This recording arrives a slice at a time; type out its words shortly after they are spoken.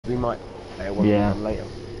we might play one later.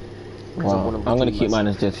 Well, I'm gonna keep mine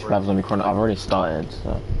as just Flavs on me chrono. I've already started,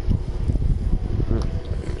 so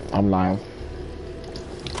I'm live.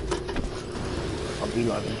 I'll be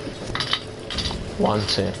live in 1,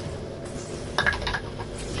 2.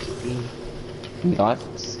 You live?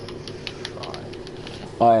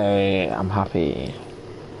 I'm happy.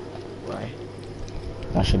 Right.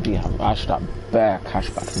 I should have bare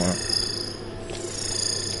cashback now.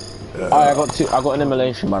 I got an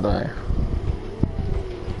immolation by the way.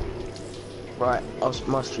 Right,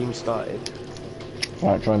 my stream started.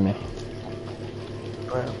 Right, join me.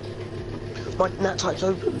 Wow. My nat type's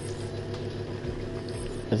open.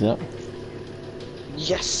 Is it?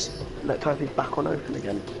 Yes! Nat type is back on open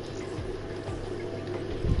again.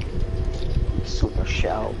 Sort your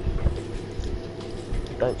shit out.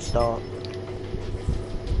 Don't start.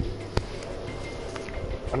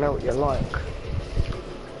 I know what you're like.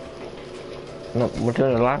 No, we're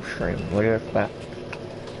doing a live stream. What do you expect?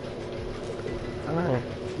 I know.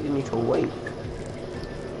 You need to wait.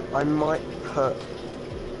 I might put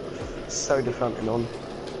soda fountain on.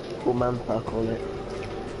 Or man perk on it.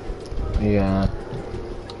 Yeah.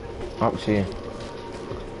 Up to you.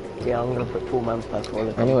 Yeah, I'm gonna put full man perk on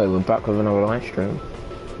it. Anyway, we're back with another live stream.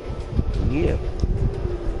 Yeah.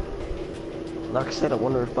 Like I said, I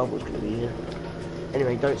wonder if Bubble's gonna be here.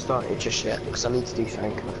 Anyway, don't start it just yet, because I need to do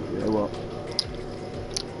something. You know what?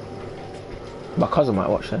 My cousin might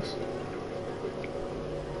watch this.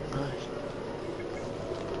 Nice.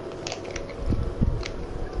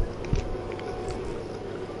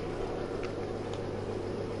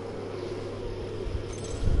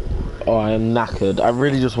 Oh, I am knackered. I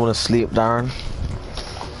really just want to sleep, Darren.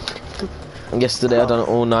 Yesterday I done it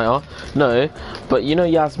all nighter. No, but you know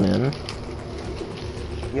Yasmin?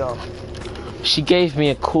 Yeah. She gave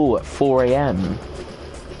me a call at 4 AM.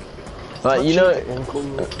 Like, you know,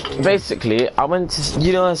 basically, I went to,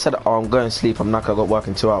 you know, I said, oh, I'm going to sleep, I'm knackered, I got work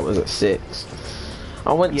in 2 hours at 6.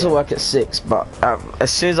 I went to work at 6, but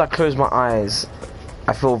as soon as I close my eyes,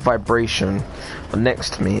 I feel a vibration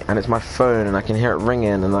next to me, and it's my phone, and I can hear it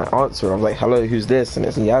ringing, and I answer it. I'm like, hello, who's this? And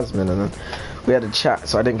it's Yasmin, and then we had a chat,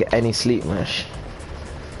 so I didn't get any sleep, Mesh.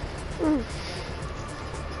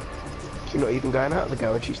 You're not even going out of the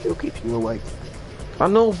garage, she's still keeping you awake. I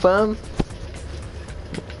know, fam.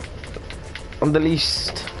 I'm the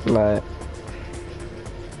least, like, I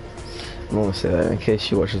don't want to say that in case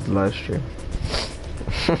she watches the live stream.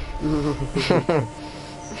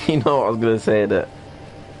 You know what I was going to say, that.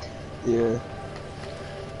 Yeah.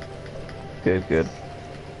 Good, good.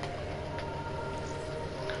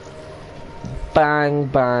 Bang,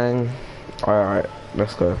 bang. Alright,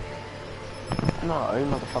 let's go. No,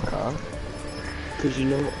 motherfucker. Because you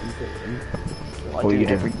know what I'm doing. What I do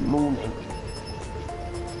every morning.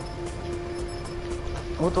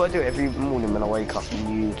 What do I do every morning when I wake up and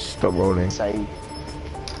you stop rolling? Say,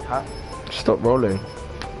 huh? Stop rolling.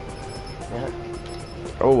 Yeah.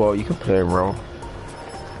 Oh well, you can play and roll.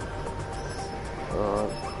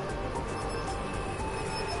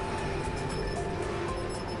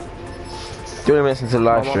 3 minutes into the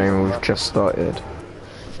live stream, we've just started.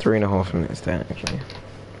 3.5 minutes there, actually.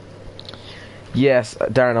 Yes,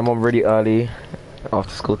 Darren, I'm on really early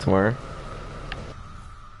after school tomorrow.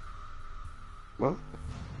 What?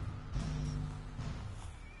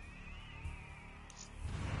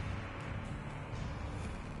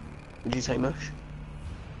 Did you say mush?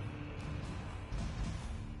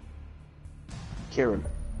 Kieran.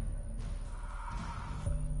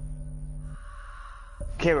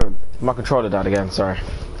 Kieran. My controller died again, sorry.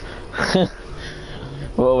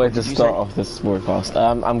 What a way to start off this broadcast.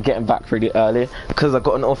 I'm getting back really early because I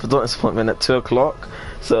got an orthodontist appointment at 2 o'clock,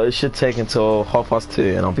 so it should take until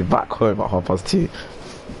 2:30, and I'll be back home at 2:30.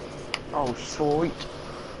 Oh, sweet.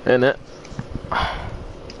 Innit?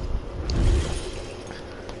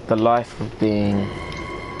 The life of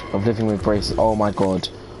living with braces. Oh my god,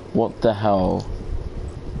 what the hell?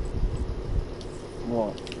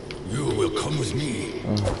 What? You will come with me.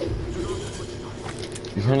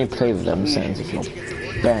 You can only play with them settings if you're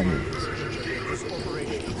bent.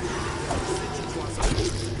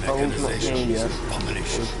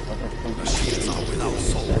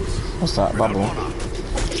 What's that, bubble?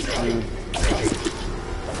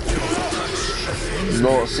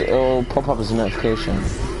 No, it'll pop up as a notification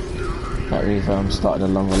that we've started a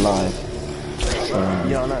longer live.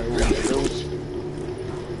 Yeah, I know.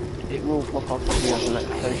 It will pop up as a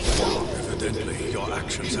notification. Evidently, your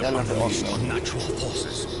actions have unleashed unnatural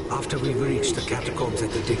forces. After we reached the catacombs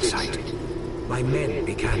at the dig site, my men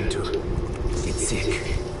began to get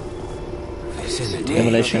sick. Vicinity.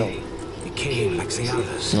 Demolition. The decaying like the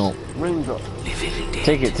others. No. Rings up.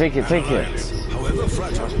 Take it. However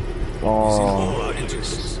fragile, is in Oh. all our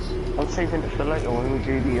interests. I'm saving it for later when we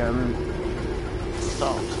do the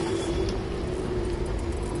start.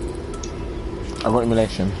 I've got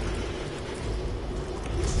emulation.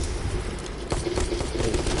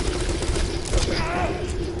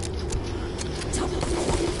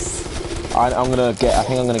 I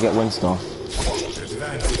think I'm gonna get Windstar.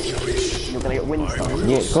 You're gonna get Windstar.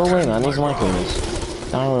 Yeah, go away, man. These are my kills.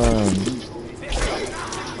 Darren.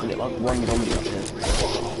 I get like one zombie up here.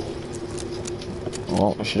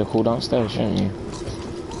 Well, I should have called downstairs, shouldn't you?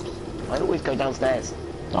 I always go downstairs.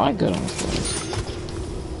 I go downstairs.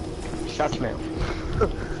 Shut me.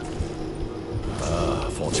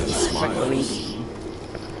 Fortune smiles.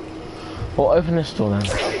 Well, open this door then.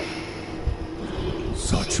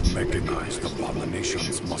 Such mechanized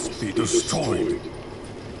abominations must be destroyed.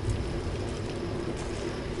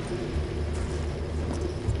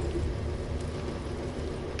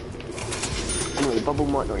 Anyway, the bubble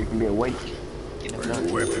might not even be awake. The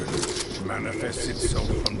weapon manifests itself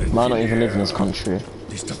from the Might not even live in air. this country.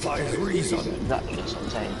 This defies reason. Exactly, that's what I'm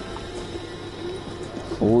saying.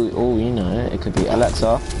 Oh, you know, it could be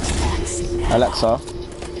Alexa. Alexa.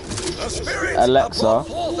 The spirits Alexa. have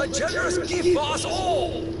brought forth a generous gift for us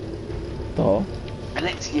all. Oh.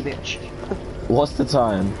 Alexa, you bitch. What's the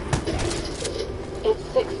time? It's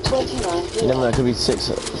 6:29 You never know, it could be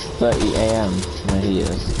 6:30 a.m. where he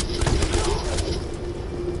is.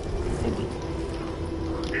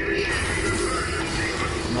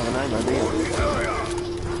 Never know, maybe.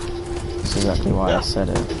 That's exactly why I said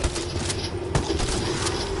it.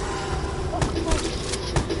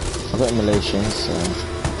 I've got emulation, so...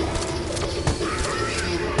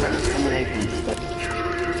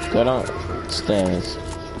 Go downstairs.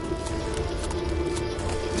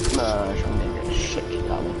 No, I'm gonna get shit kicked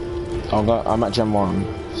out of me. I'm at Gen 1,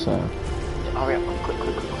 so... Hurry up,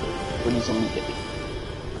 quick. We need something to get me.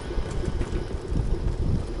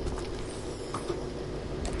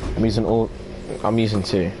 I'm using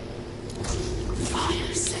 2.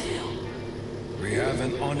 We have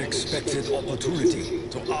an unexpected opportunity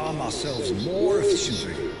to arm ourselves more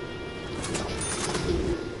efficiently.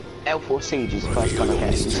 L4 Siege is the first time I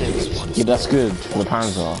get it. Yeah, that's good for the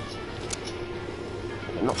Panzer.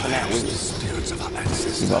 Not for now, The is it? spirits of our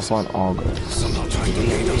ancestors You got to find Argus. somehow trying to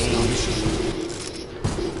aid us in our mission.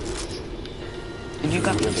 Did you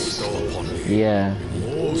got this? Bestow upon me Yeah.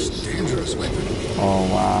 most dangerous weapon. Oh,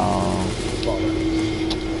 wow.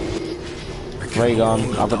 Ray gun.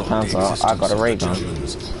 I've got the Panzer. I got a ray gun.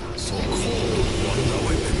 So-called wonder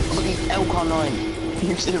weapon. Look at LK9. Are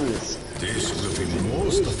you serious? This will be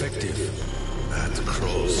most effective at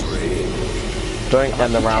close range. Don't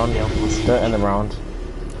end the round. Don't end the round.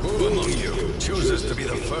 Who among you chooses to be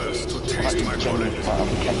the first to taste my bullet?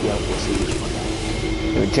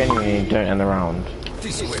 Genuinely, don't end the round.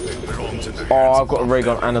 This weapon belongs in the Oh, hands I've got a ray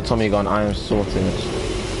gun and a Tommy gun. I am sorted.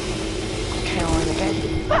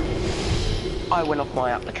 I went off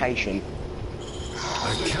my application.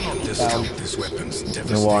 I cannot discount this weapon's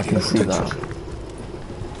devastating No, I can see potential.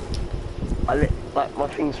 that. Like, my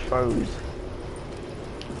things froze.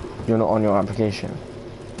 You're not on your application.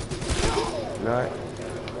 No.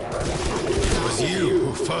 It was you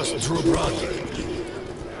who first drew blood.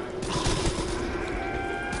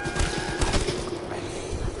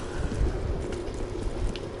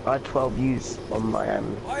 I had 12 views on my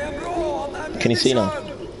Can you see now?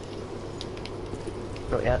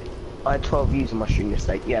 not yet. I had 12 views on my stream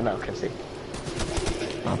yesterday. Yeah, now I can see.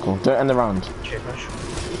 Oh, cool. Don't end the round. Cheers, Rush.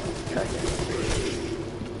 Okay.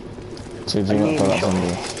 So do not kill that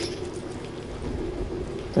zombie.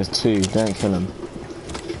 There's 2. Don't kill him.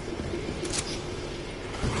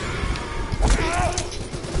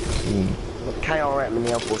 Got the KRM and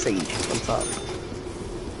the L4 Siege. What's up?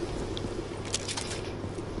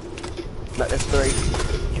 No, there's 3.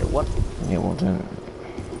 Okay, what? Yeah, well, don't.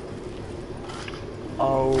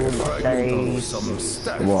 Oh my days.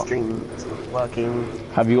 What? Stream's working.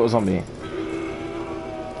 Have you got a zombie?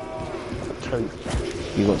 2.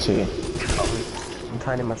 You got 2. I'm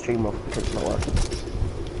turning my stream off because it's not working.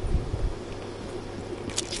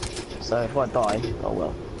 So if I die, oh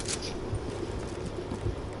well.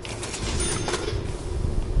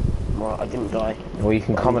 Well, I didn't die. Well, you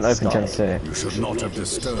can come and open Gen 6. You should not have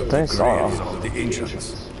disturbed Don't the start graves off. of the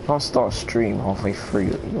ancients. You can't start a stream halfway through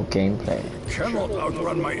your gameplay. Cannot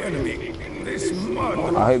outrun my enemy in this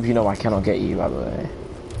mud. I hope you know I cannot get you, by the way.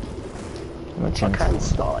 I'm a I Gen can 4.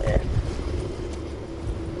 start it.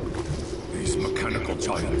 These mechanical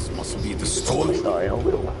giants must be I want to destroyed. start it, I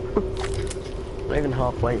will. Not even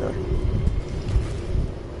halfway though.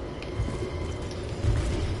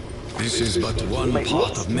 This is but one Wait,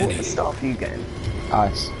 part of many. what stuff are you getting?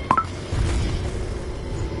 Ice.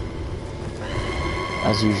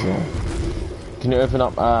 As usual. Can you open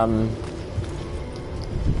up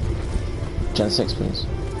Gen 6 please?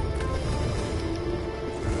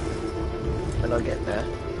 When I get there.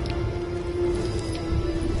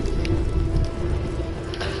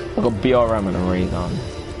 I've got BRM and a ray gun.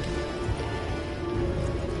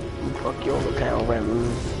 Fuck your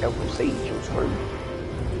KRM Elf Siege or something.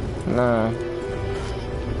 No.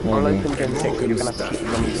 I'll Maybe. open Gen 6, you're gonna have to keep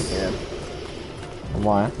numbers here.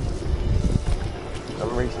 Why?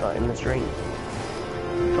 I'm restarting the stream.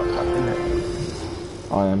 Fucked up, innit?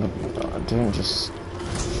 I am. I don't just.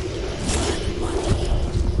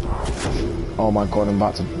 Oh my god, I'm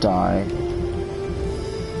about to die.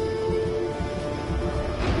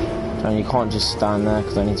 And you can't just stand there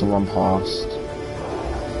because I need to run past.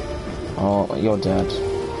 Oh, you're dead.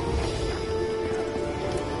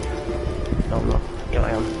 No, I'm not. Here I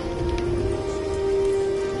am.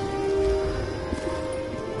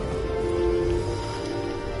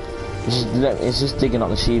 It's just digging up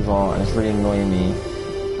the Shiva and it's really annoying me.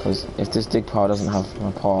 Because if this dig pile doesn't have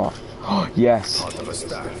my part. Yes! Part of a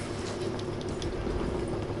staff.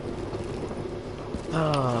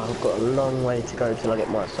 Ah, I've got a long way to go till I get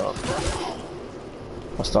my stuff.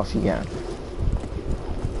 What stuff you get?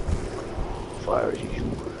 Fire as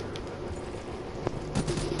usual.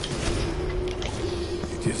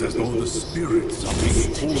 It is as though the spirits are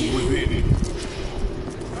being pulled within.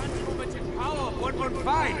 Transformative power of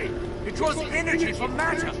 115. It draws energy from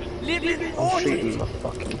matter. Live in I'm order. shooting my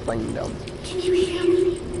fucking plane down. Can you hear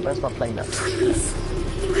me? Where's my plane at? Please,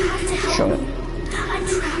 you have to help Shut me. it. I'm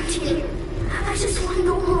trapped here. I just want to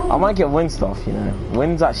go home. I might get wind stuff, you know.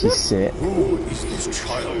 Wind's actually sick. Who is this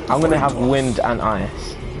child? I'm gonna have wind and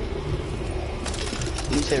ice.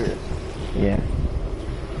 Are you serious? Yeah.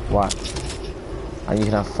 What? And you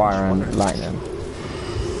can have fire and lightning.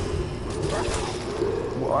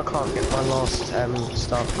 Well, I can't get my last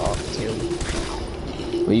star part till...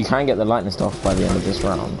 But you can get the lightning stuff by the end of this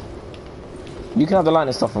round. You can have the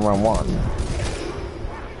lightning stuff in round 1.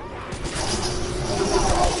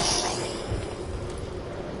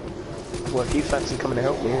 Well, if you fancy coming to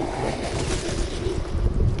help me...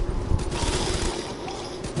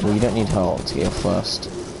 Well, you don't need help to get your first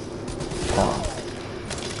part.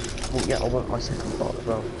 Well, yeah, I want my second part as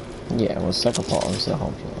well. Yeah, well, second part obviously I'll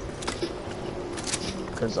help you.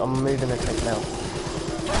 Because I'm moving a tank now.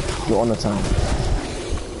 You're on the tank.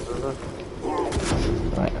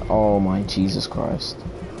 Right, oh my Jesus Christ.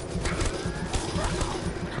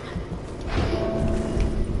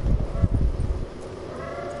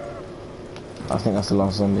 I think that's the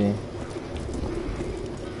last zombie.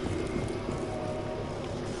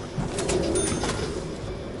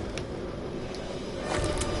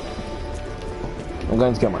 I'm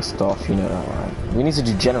going to get my stuff, you know that, right? We need to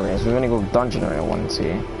do generators. We've only got done generator 1 and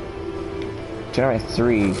 2. Generator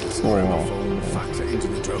 3, 4. Factor into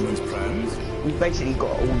the Germans' plans. We've basically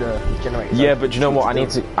got all the generators. Yeah, but you know what? I need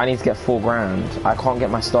to get $4 grand. I can't get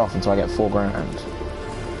my stuff until I get $4 grand.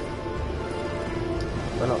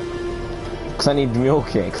 Why not? Because I need mule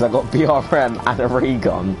kit. Because I got BRM and a ray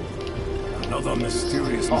gun. Another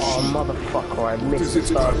mysterious Oh, machine. motherfucker, I What missed is the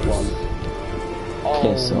its first purpose? one. Oh,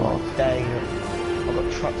 Piss my off. day. I've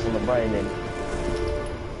got trucks on the brain in.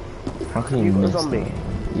 How can you You got a miss zombie?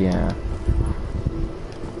 that? Yeah.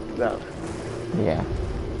 No. Yeah.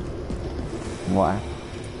 Why?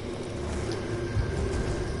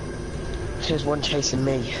 There's one chasing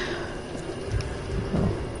me.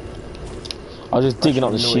 I was just digging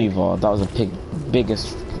up the annoying. Shiva. That was the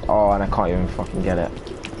biggest. Oh, and I can't even fucking get it.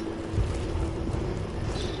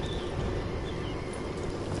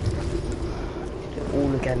 Do it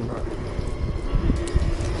all again, bro.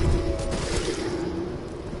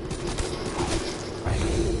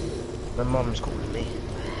 My mum's calling me.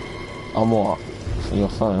 On what? On your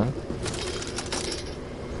phone?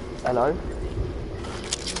 Hello?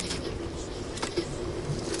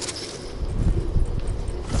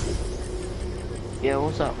 Yeah,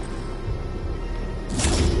 what's up?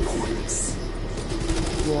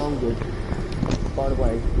 Yeah, I'm good. By the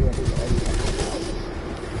way, yeah,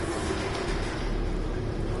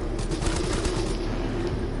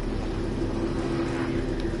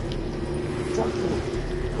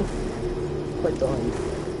 I died.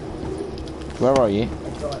 Where are you? I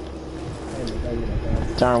died.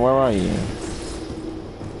 Darren, where are you?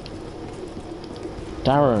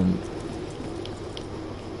 Darren.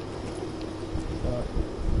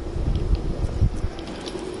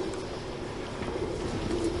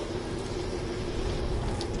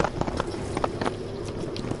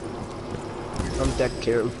 I'm dead,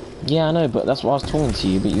 Kieran. Yeah, I know, but that's why I was talking to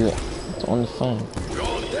you, but you were on the phone.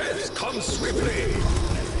 Your death comes swiftly.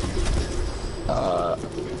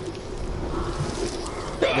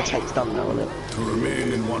 The tank's done now, isn't it? To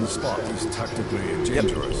remain in one spot is tactically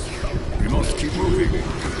dangerous. We must keep moving.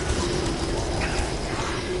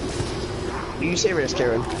 Are you serious,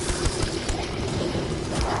 Kieran?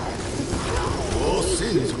 Your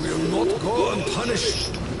sins will not go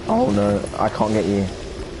unpunished. Oh no, I can't get you.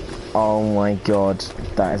 Oh my god,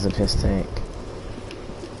 that is a piss take.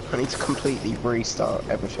 I need to completely restart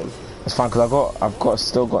everything. It's fine because I've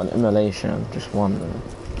still got an immolation, just one.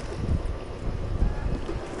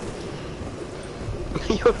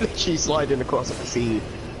 You're literally sliding across the sea.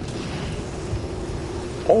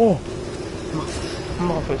 Oh!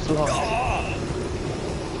 Marvelous life.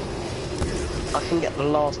 I can get the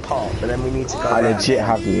last part, but then we need to go. I legit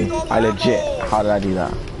have you. I legit. How did I do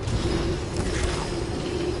that?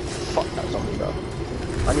 Fuck that zombie though.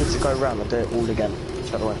 I need to go round and do it all again.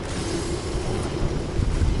 Straight away.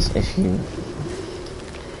 If you.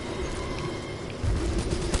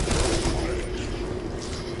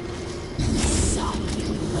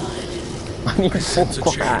 I need Sense a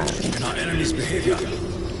four change grand. in our enemy's behavior.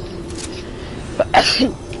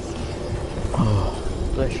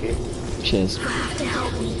 Bless you. Cheers. You have to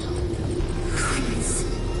help me. Please.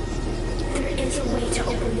 There is a way to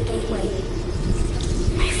open the gateway.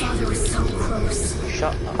 My father was so close.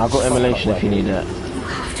 Shut up. I've got immolation if you need it. You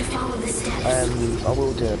have to follow the steps. I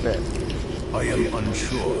will do a bit. I am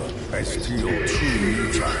unsure as to your true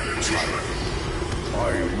nature, child. I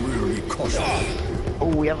will be cautious.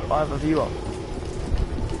 Oh, I have a viewer.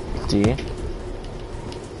 Do you?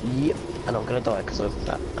 Yep. And I'm gonna die because of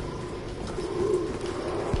that.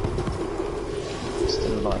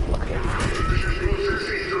 Still alive, luckily.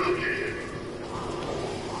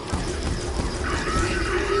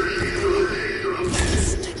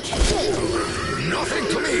 Nothing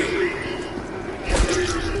to me.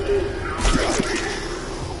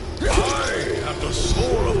 I have the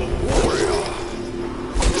soul of a warrior.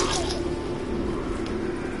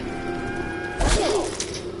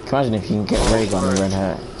 Imagine if you can get ray gun and red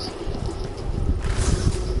hats.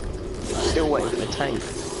 Still waiting for the tank.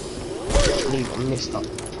 I missed up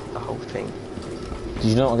the whole thing. Did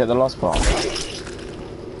you not get the last part?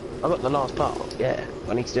 I got the last part, yeah.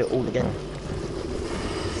 I need to do it all again.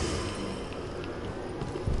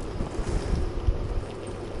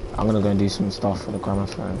 I'm gonna go and do some stuff for the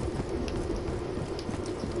gramophone.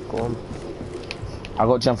 Go on. I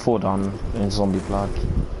got Gen 4 done in Zombie Blood.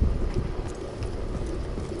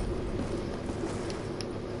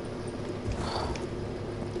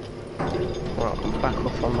 Right, I'm back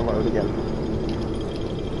off on the road again.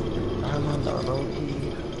 I'm on the road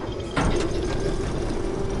here.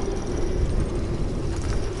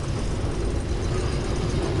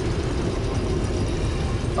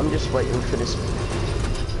 I'm just waiting for this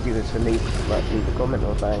viewer to leave a comment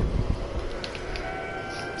or something.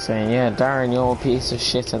 Saying, yeah, Darren, you're a piece of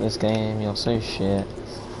shit at this game, you're so shit.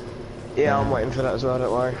 Yeah, I'm waiting for that as well,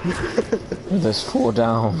 don't worry. There's 4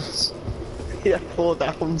 downs. Yeah, 4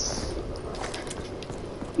 downs.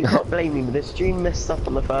 You can't blame me, but the stream messed up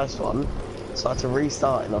on the first one, so I had to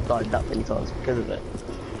restart and I've died that many times because of it.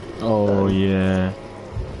 Oh, yeah.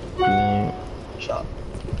 Shut up.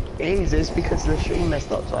 It is because the stream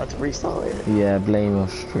messed up, so I had to restart it. Yeah, blame your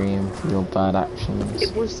stream for your bad actions.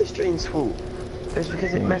 It was the stream's fault. It was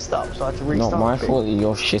because it messed up, so I had to restart it. Not my fault,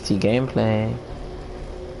 your shitty gameplay.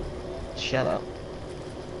 Shut up.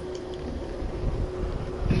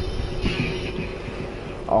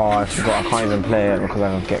 Oh, I forgot I can't even play it because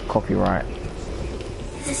I don't get copyright.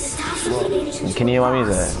 The staff of the ancient Can you hear my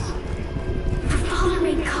music? The father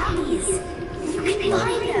made copies. You can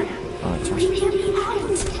find them. Alright, You can get me out.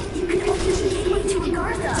 You can open the gateway to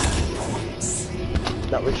Agartha.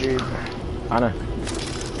 That was you. I know.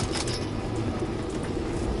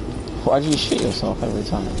 Why do you shoot yourself every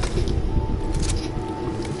time?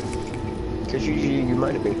 Because you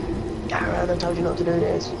moan at me. Darren, I told you not to do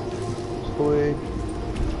this. Boy.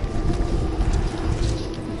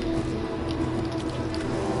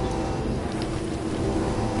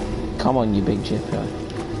 Come on, you big jipper.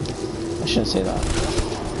 I shouldn't say that.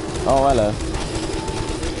 Oh, hello.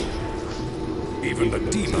 Even the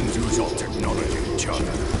demons use your technology, child.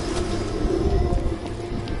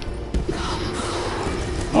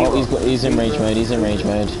 Oh, he's in rage mode, he's in rage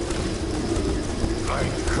mode. I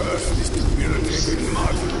curse this debilitating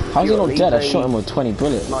mud. How's he not dead? I shot him with 20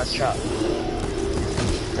 bullets. Nice chat.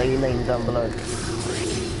 Say your name down below.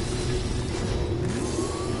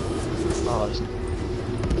 Oh,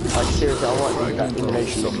 like seriously, I want that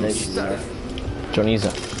elimination nomination. Johnny's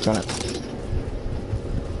it. John it.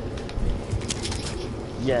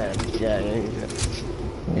 Yeah.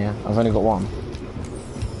 Yeah, I've only got one.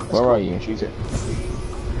 That's Where cool. are you? Choose it.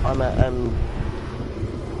 I'm at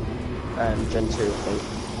Gen 2, I think.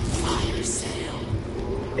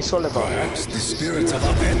 It's Oliver. Perhaps the spirits of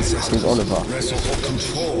our ancestors Who's Oliver? wrestle for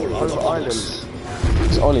control of Oliver the Island. box.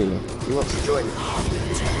 It's Ollie. He wants to join.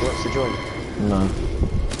 No.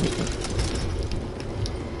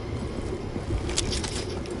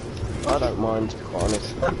 I don't mind, to be quite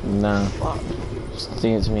honest. Nah. Fuck. Just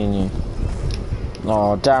think it's me and you.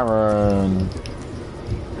 Oh, Darren.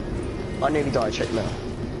 I nearly died, check now.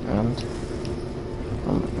 And?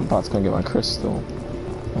 I'm about to go get my crystal.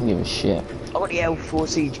 I don't give a shit. I got the L4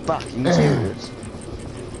 Siege back, are you serious?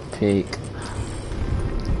 Peak.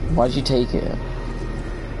 Why'd you take it?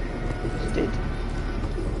 I did.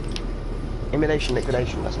 Emulation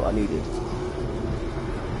liquidation, that's what I needed.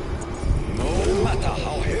 No matter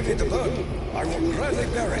how heavy the burden, I will gladly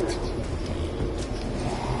bear it.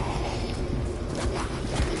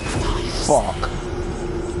 Fuck.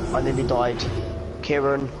 I nearly died.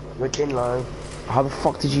 Kieran, we're in low. How the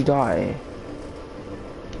fuck did you die?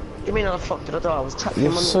 You mean how the fuck did I die? I was tapping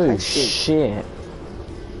You're him on so the shit.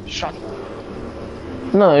 Shut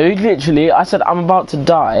up. No, literally, I said I'm about to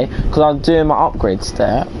die because I'm doing my upgrade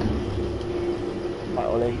step. Right,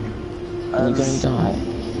 Ollie. And you're going to die.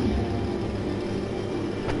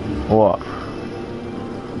 What?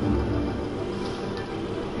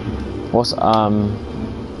 What's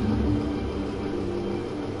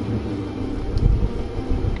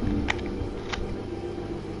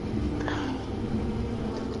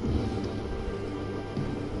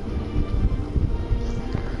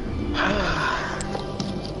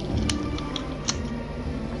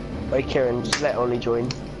Wait, Kieran, just let Ollie join.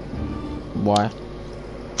 why?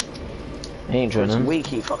 He ain't joining. We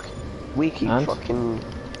keep fucking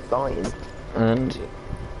dying. And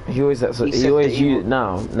he always said nah.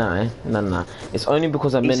 It's only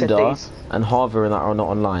because He said Aminda these. and Harvey and that are not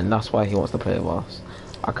online. That's why he wants to play with us.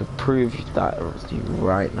 I could prove that to you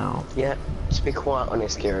right now. Yeah, to be quite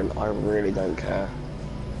honest, Kieran, I really don't care.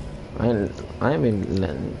 I ain't been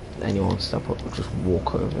letting anyone step up and just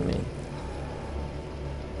walk over me.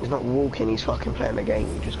 He's not walking, he's fucking playing the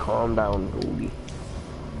game. Just calm down, Ollie.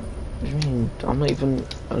 What do you mean? I'm not even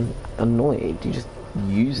annoyed. He just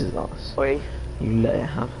uses us. Oi, You let it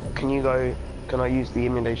happen. can I use the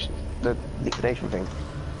liquidation thing?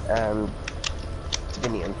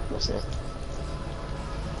 Divinium, that's it.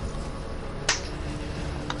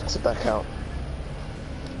 That's it back out.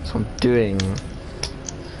 That's what I'm doing.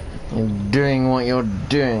 You're doing what you're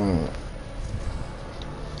doing.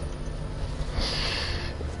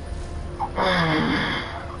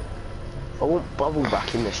 I want Bubble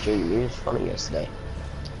back in the stream, he was funny yesterday.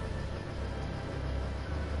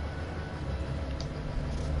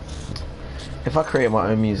 If I create my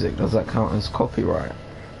own music, does that count as copyright?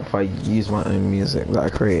 If I use my own music that I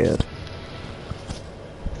created?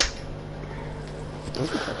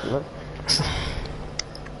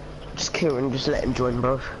 Just Kieran, just let him join,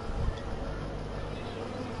 bro.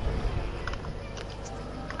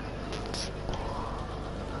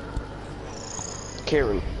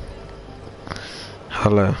 Kieran,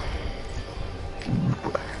 Hello.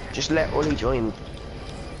 just let Ollie join.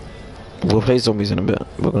 We'll play zombies in a bit.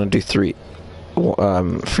 We're gonna do free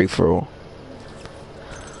for all.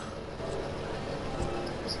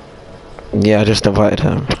 Yeah, I just invited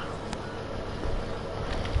him.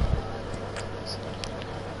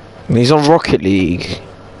 He's on Rocket League.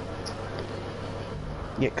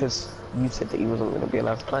 Yeah, because you said that he wasn't going to be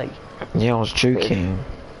allowed to play. Yeah, I was joking.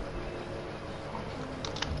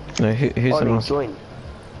 No, who's the Ollie, last? join.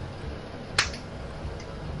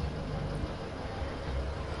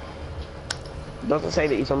 Doesn't say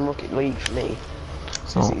that he's on Rocket League for me. It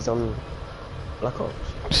says that he's on Black Ops.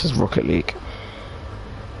 This is Rocket League.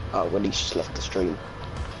 Oh, well, he's just left the stream.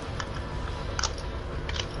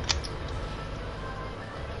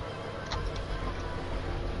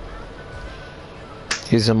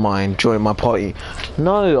 He's in mine. Join my party.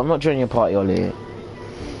 No, I'm not joining your party, Ollie.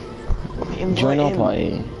 Join our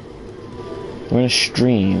party. We're in a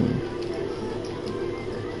stream.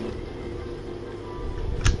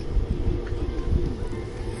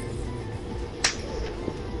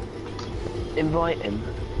 Invite him.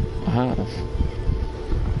 I have.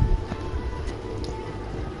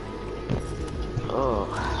 Oh.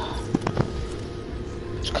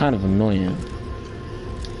 It's kind of annoying.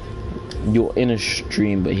 You're in a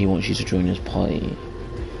stream, but he wants you to join his party.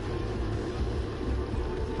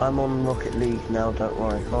 I'm on Rocket League now, don't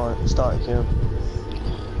worry. Alright, start it, Kieran.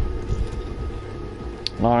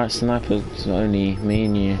 Alright, Sniper's only me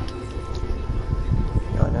and you.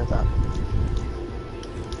 Yeah, I know that.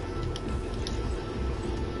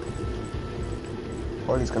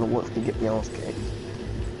 Ollie's gonna watch me get the arse kicked.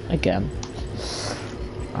 Again.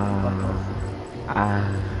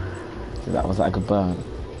 That was like a burn.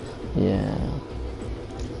 Yeah.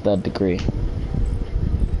 3rd degree.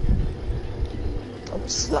 I'll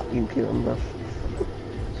slap you, Kieran, bro.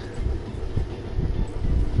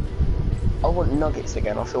 I want nuggets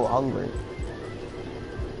again, I feel hungry.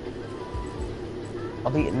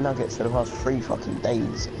 I've eaten nuggets for the past 3 fucking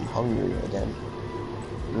days. I'm hungry again.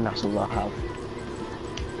 And that's all I have.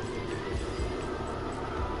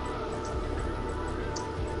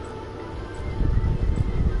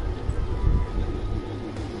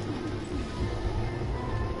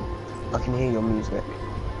 I can hear your music.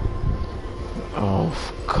 Oh,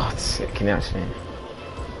 for God's sake, can you actually?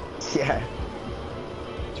 Yeah.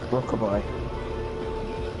 It's rockabye.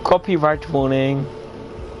 Copyright warning.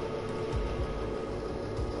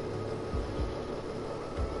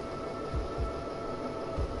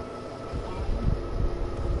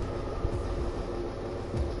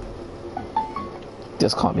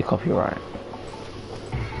 This can't be copyright.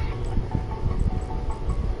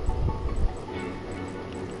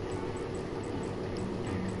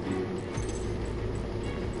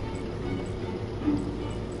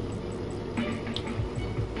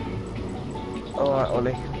 Alright,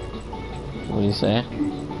 Ollie. What do you say?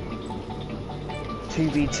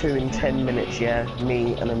 2v2 in 10 minutes, yeah?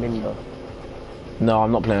 Me and Aminda. No,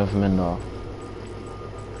 I'm not playing for Minder.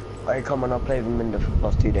 I come on, I'll play with Aminda for the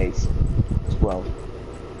past 2 days. As well.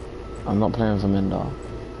 I'm not playing for Minder.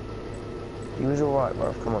 He was alright,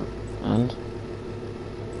 bro, come on. And?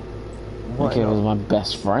 Why Okay, he not? was my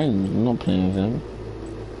best friend. I'm not playing with him.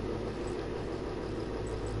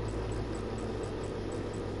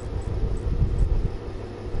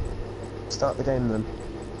 Start the game then.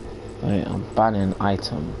 Wait, I'm banning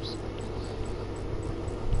items.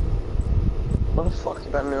 What the fuck are you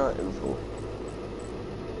banning the item for?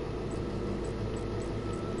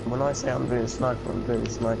 When I say I'm doing sniper, I'm doing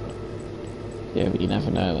sniper. Yeah, but you never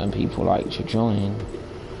know when people like to join.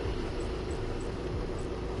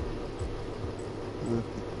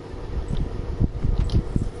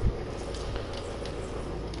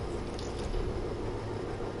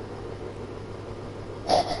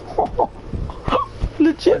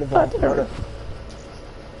 Legit,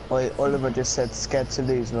 Oliver just said scared to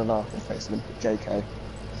lose and an after face and put JK.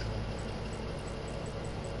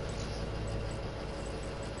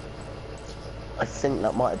 I think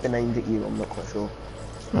that might have been aimed at you, I'm not quite sure.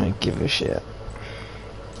 I don't give a shit.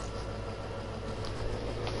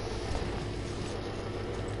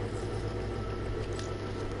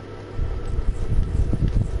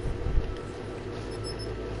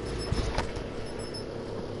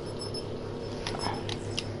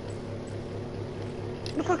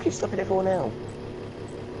 What the fuck are you stopping it for now?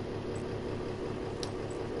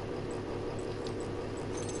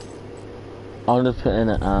 I'll just put in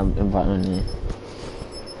an invite only.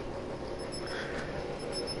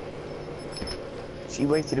 She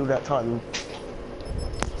waited all that time.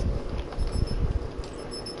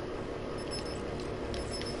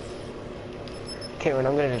 Kieran,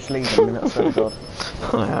 I'm gonna just leave him in that sort of god.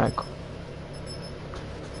 Alright, cool.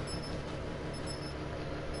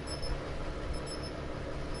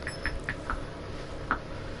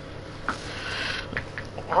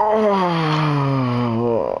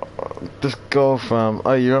 Oh, this girl from...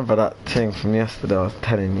 Oh, you remember that thing from yesterday I was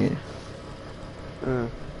telling you?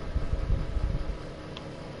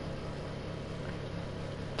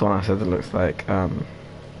 The one I said that looks like, SA.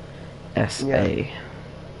 Yeah.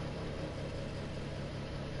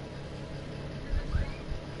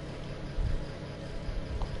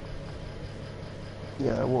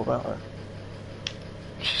 Yeah, what about her?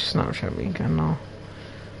 She Snapchat me again now.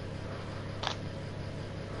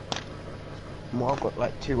 Well, I've got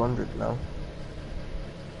like 200 now.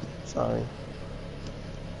 Sorry.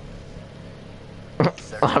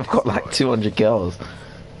 I've got like 200 girls.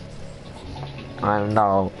 I am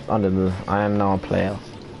now a player.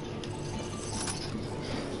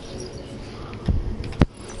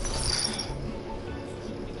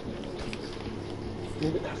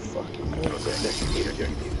 Look at that fucking girl.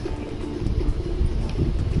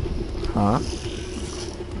 Huh?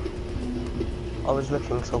 I was looking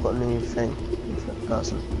because I've got a new thing.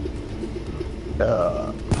 Person.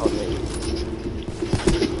 Hold me.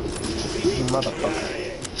 You motherfucker.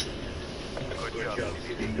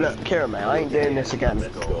 Look, Kira, mate, I ain't doing this again.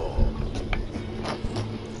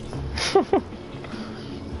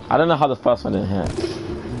 I don't know how the first one didn't hit.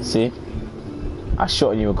 See? I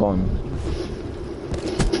shot and you were gone.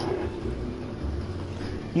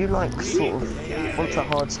 You like sort of want a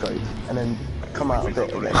hard scope and then come out of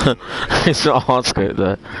it again. It's not a hard scope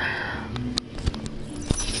though.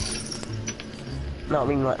 No, I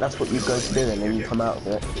mean like that's what you go to do and then you come out of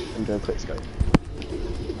it and do a quick scope.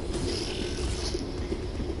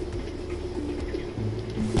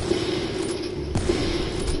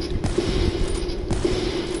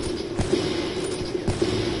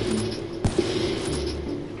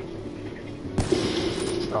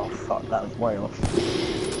 Oh fuck, that was way off.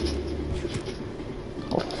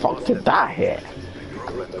 Oh fuck did that hit?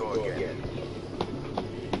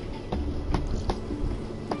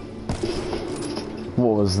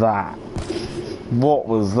 What was that? What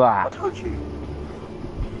was I that? told you.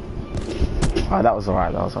 Oh, that was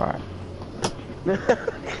alright, that was alright.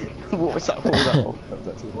 What was that for? That was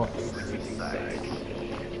actually what.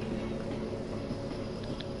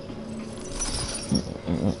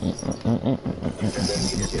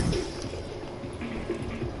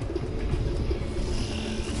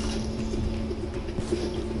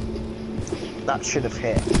 That should have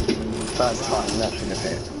hit. First time, that should have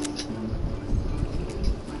hit.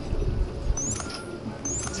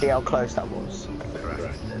 See how close that was.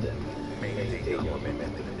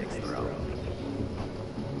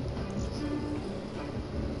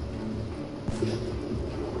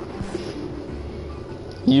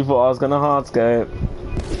 You thought I was gonna hardscape.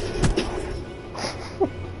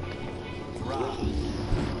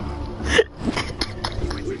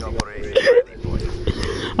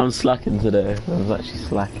 I'm slacking today. I was actually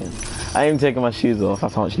slacking. I ain't taking my shoes off.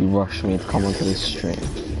 That's how much you rushed me to come onto this stream.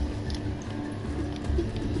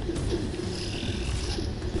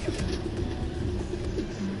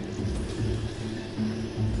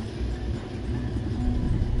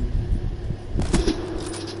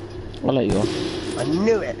 I'll let you off. I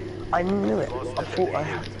knew it. I knew it. I thought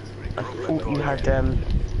you had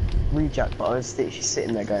rejack, but I was literally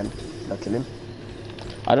sitting there going, "I'll kill him."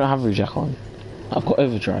 I don't have rejack on. I've got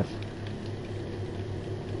overdrive.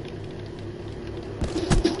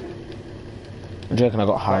 I'm joking, I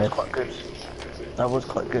got That hired. was quite good. That was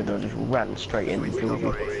quite good. I just ran straight in and killed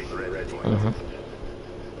you.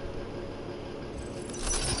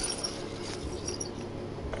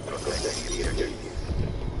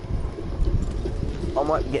 I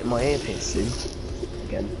might get my ear pierced soon.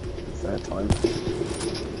 Again, third time.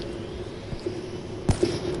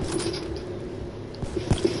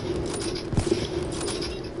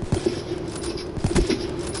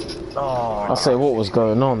 Oh. I'll say what was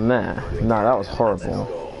going on there. Nah, that was horrible.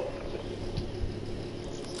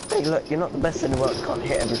 Hey, look, you're not the best in the world. Can't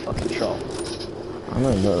hit every fucking shot. I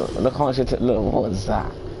know, look how much it took. Look, what was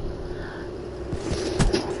that?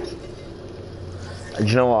 Do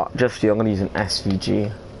you know what? Just for you, I'm gonna use an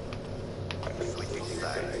SVG.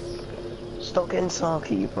 Stop getting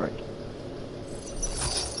sarky, you prick.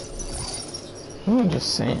 I'm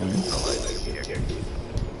just saying.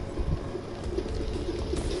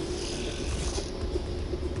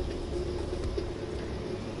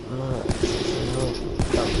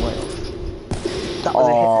 That was way off. That was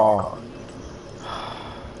a hit marker.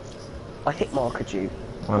 I hit markered you.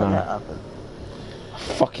 I know. When that happened. I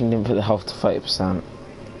fucking didn't put the health to 30%.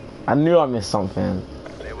 I knew I missed something.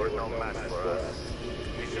 They were no match for us.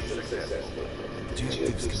 Mission success.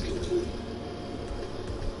 Objectives complete.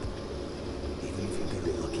 Even if you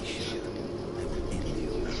get a lucky shot, I will end you.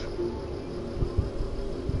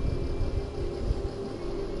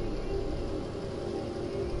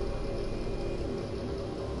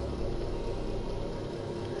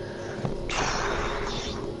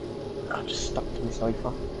 I'm just stuck to the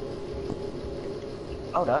sofa.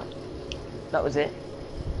 Oh, that was it.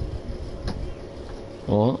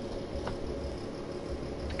 What?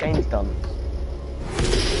 The game's done.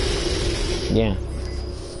 Yeah.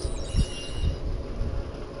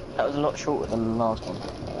 That was a lot shorter than the last one.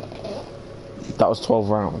 That was 12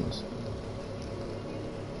 rounds.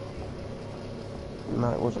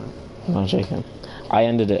 No, it wasn't. No, I'm joking. I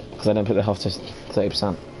ended it because I didn't put the health to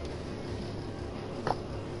 30%.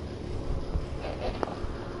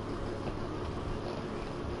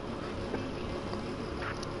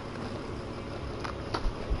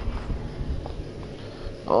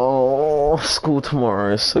 Oh, school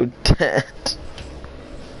tomorrow is so dead.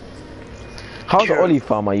 How's Ollie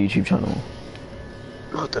found my YouTube channel?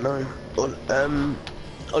 I don't know.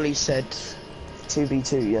 Ollie said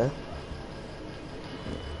 2v2, yeah?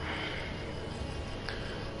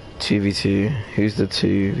 2v2. Who's the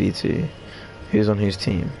 2v2? Who's on whose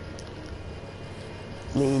team?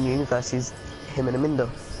 Me and you versus him and Aminda.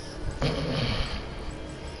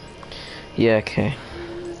 Yeah, okay.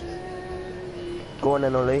 Go on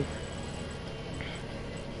then, Ollie.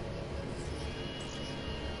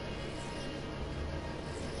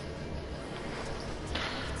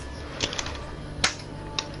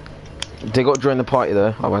 They got to join the party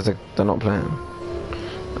though, otherwise they're not playing.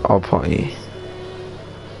 I'll party.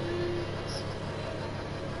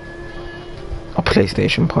 A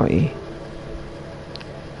PlayStation party.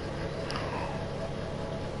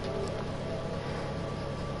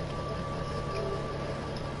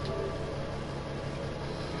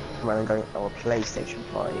 We're going to a PlayStation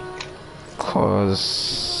party.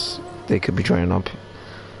 Cause they could be joining up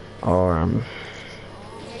our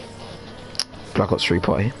Black Ops 3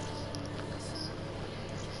 party.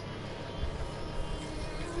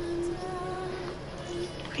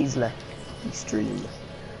 He's left the stream.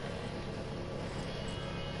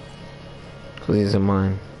 Cause he's in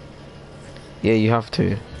mine. Yeah, you have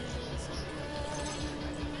to.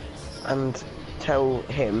 And tell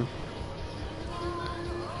him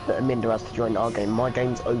that Aminda has to join our game. My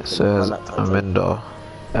game's open. Says and that time's Aminda.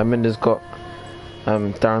 Aminda's got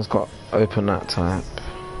Darren's got open that type.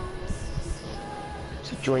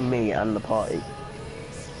 So join me and the party.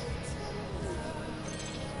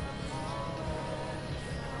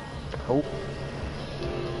 Cool.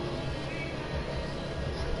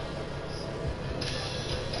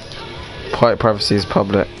 Party privacy is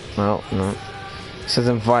public. No. It says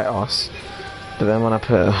invite us. But then when I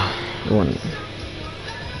put one,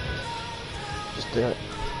 Just do it.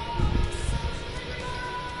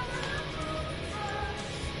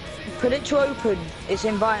 Put it to open. It's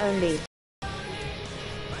invite only.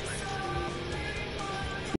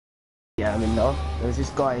 Yeah, I'm in there. There's this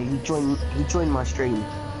guy. He joined my stream.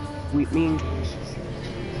 Me and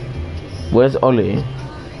where's Ollie?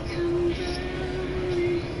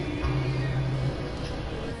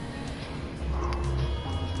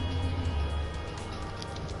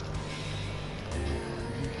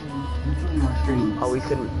 oh, we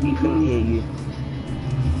couldn't hear you.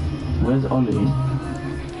 Where's Ollie?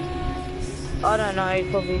 I don't know, he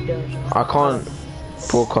probably does. I can't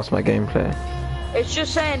broadcast my gameplay. It's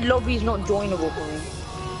just saying lobby's not joinable for me.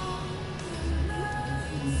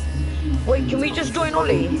 Wait, can we just join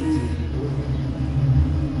Ollie?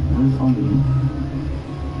 Where's Ollie?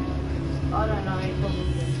 I don't know, he probably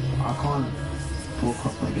does. I can't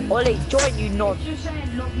broadcast my gameplay. Ollie, join you not. It's just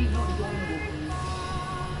saying lobby's not joinable.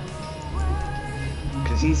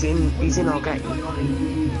 Because he's in our game.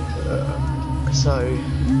 So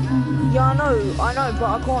Yeah, I know, but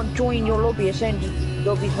I can't join your lobby. It's saying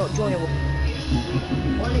lobby's not joinable.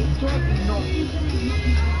 Ollie, join you not.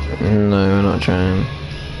 No, we're not trying.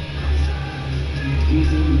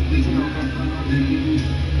 he's in our game.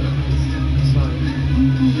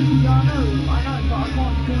 Yeah, I know, but I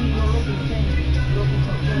can't join your lobby. It's saying lobby's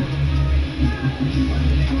not joinable.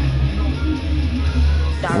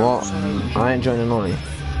 What? I ain't joining Ollie.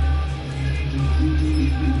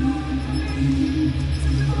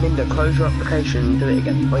 Linda, close your application and do it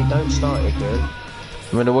again. Wait, don't start it, dude.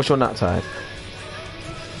 Amanda, what's your nut type?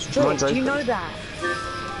 Straight, Mine's do you open. know that?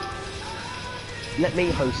 Let me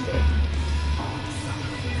host it.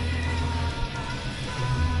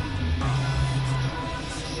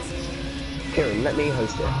 Kieran, let me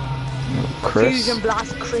host it. Chris? Fusion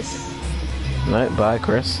Blast Chris. No, bye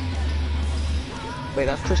Chris. Wait,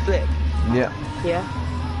 that's Chris Blick. Yeah. Yeah.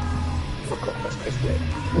 Oh god, that's Chris Blick.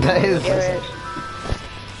 That is. Yeah.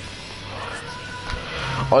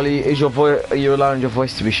 Ollie, is your voice? Are you allowing your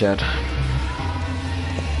voice to be shared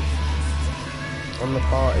On the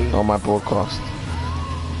party. on my broadcast?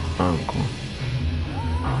 Oh, cool.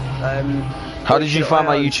 How did you should find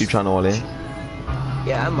I my host? YouTube channel, Ollie?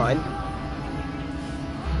 Yeah, and mine.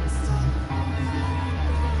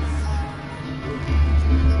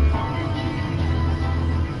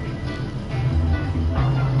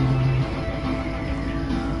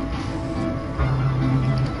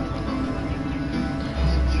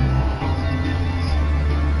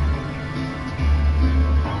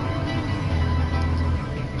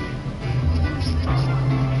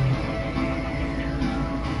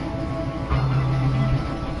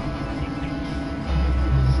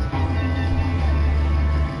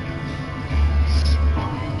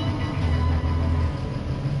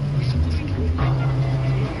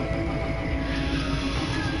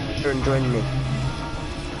 And join me.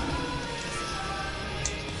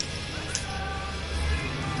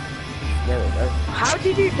 There we go. How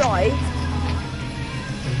did you die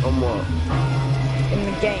On what? in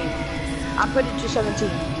the game? I put it to 17.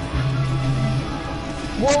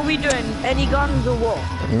 What are we doing? Any guns or what?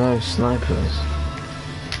 No snipers.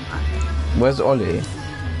 Where's Ollie?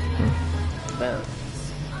 There.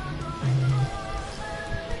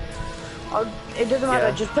 It doesn't matter.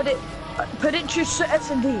 Yeah. Just put it to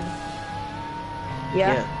S&D.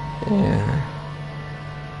 Yeah. Yeah.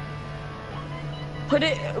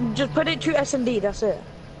 Just put it to S&D. That's it.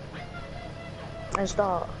 And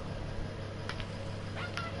start.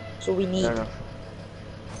 That's all we need. Fair enough.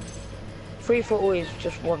 Free for all is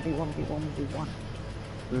just 1v1v1v1.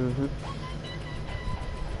 Mhm.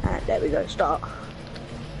 And there we go, start.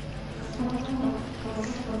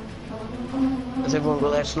 Has everyone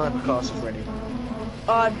got their sniper classes ready?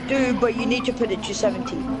 I do, but you need to put it to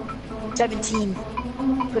 17. 17.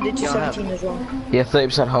 Put it to Yeah, I have. 17 as well. Yeah,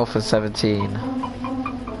 30% health for 17.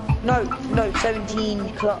 No, 17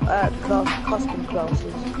 custom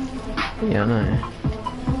classes. Yeah, I know.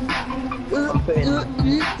 Put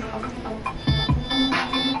in.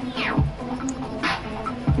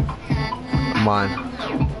 Mine.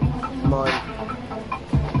 Mine.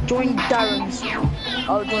 Join Darren's.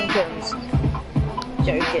 I'll join Darren's.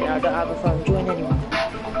 Joking, I don't have a phone. Join anyone.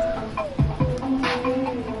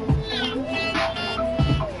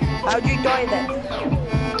 How'd you die then? We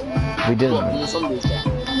What, didn't. the zombies there?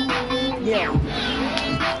 Yeah.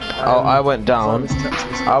 Oh, I went down. Zombies touched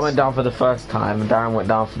this I went house. down for the first time, and Darren went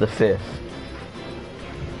down for the 5th.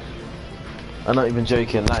 I'm not even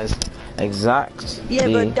joking. That is exact. Yeah,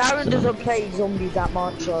 but Darren doesn't play zombies that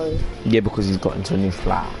much, so... Yeah, because he's got into a new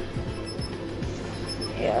flat.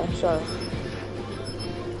 Yeah, so...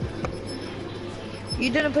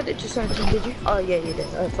 You didn't put it to 17, did you? Oh, yeah, you did.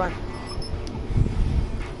 Oh, fine.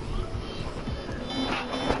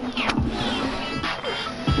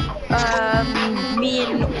 Me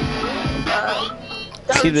and...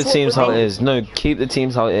 Keep the Darren teams swapped how with it me. is. No, keep the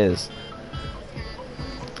teams how it is.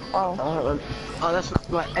 Oh. Alright then. Oh, that's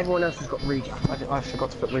right. Everyone else has got reject. I forgot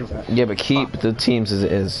to put reject. Yeah, but keep the teams as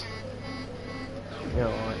it is. Yeah,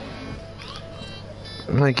 alright.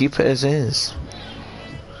 No, keep it as is.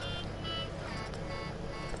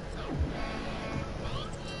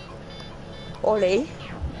 Ollie?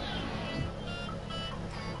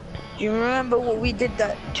 Do you remember what we did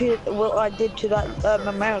what I did to that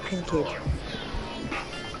American kid?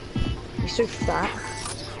 He's so fat.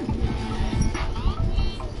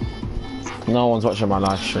 No one's watching my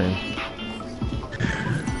live stream.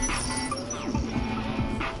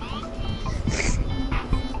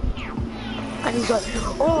 And he's like,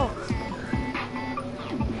 oh!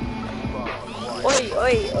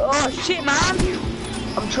 Oi, oh shit man!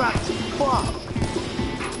 I'm trapped. Fuck.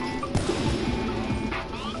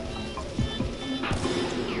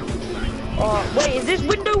 Oh, wait, is this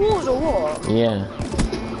window walls or what? Yeah.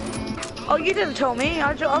 Oh, you didn't tell me.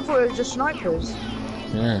 I thought it was just snipers.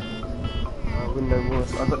 Yeah. Window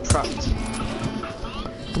was. I got trapped.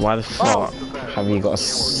 Why the fuck have you got a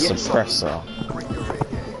suppressor?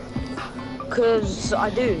 Cause I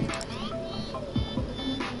do.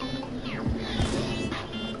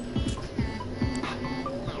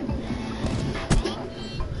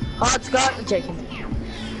 Hard Scott, I'm taking.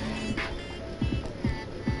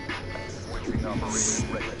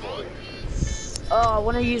 Oh, I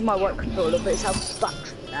want to use my work controller, but it's how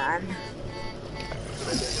fucked, man.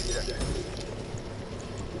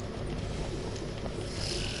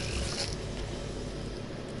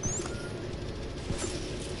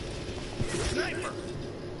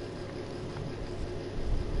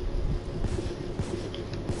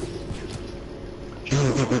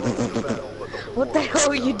 What the hell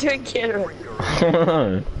are you doing,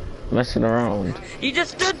 Kieran? Messing around. You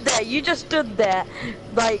just stood there,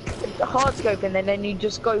 like, hard scoping, and then you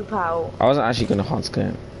just scope out. I wasn't actually gonna hard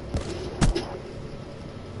scope.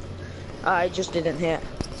 I just didn't hit.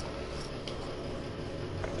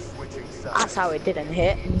 That's how it didn't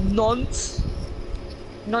hit. Nonce.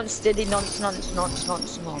 Nonce diddy, nonce.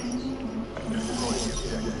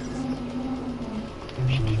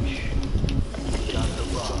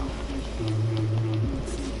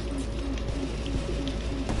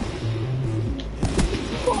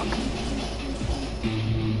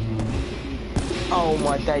 Oh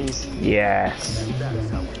my days. Yes.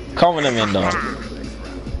 Come on, in though.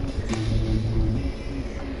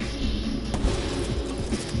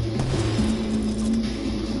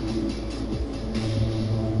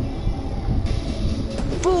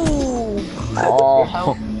 Boom! Oh,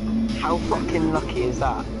 How fucking lucky is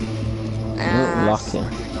that? not lucky.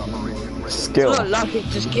 Skill. It's not luck,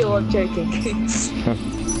 it's just skill, I'm joking.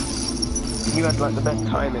 You had like the best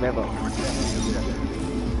timing ever.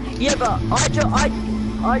 Yeah, but I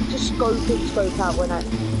just scope out when I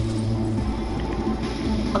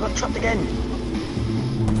got trapped again.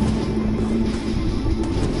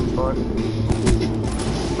 Alright.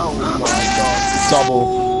 Oh my god.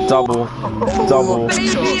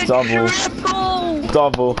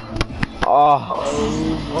 Double. Oh.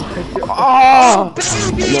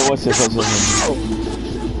 No, what's this?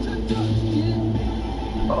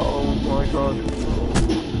 Oh my god.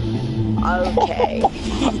 Okay.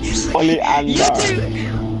 Ollie and You two,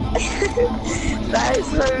 That is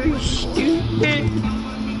so stupid.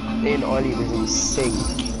 Me and Ollie was in sync.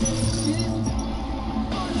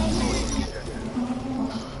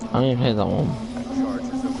 I didn't play that one.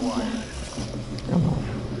 Come on.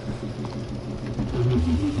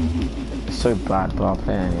 It's so bad, but I'll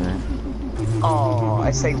play anyway. Oh,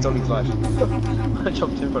 I saved Ollie's life. I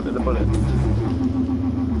jumped in front of the bullet.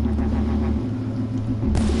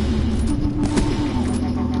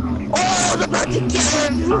 Oh, the magic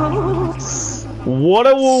game! What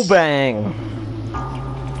a wall bang!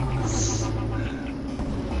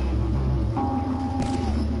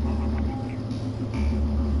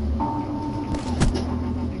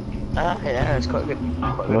 Yeah, it's quite good.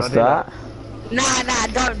 What's that? Nah,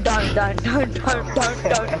 don't.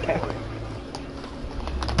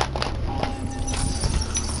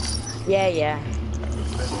 Yeah.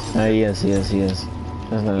 Yes. There's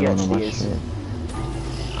no Yes, one on my he is. shit.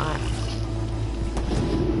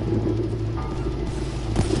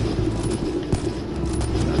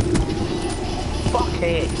 Fuck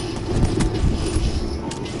it.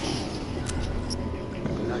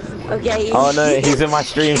 Okay. Oh no, he's in my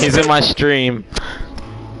stream.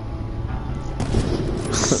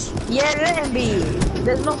 Yeah, let him be.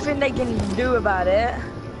 There's nothing they can do about it.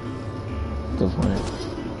 Good point.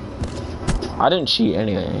 I didn't cheat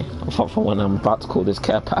anyway. Apart from when I'm about to call this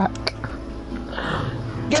care pack.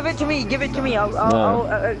 Give it to me. I'll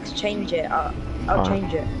exchange it. I'll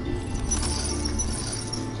change it.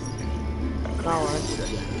 No one.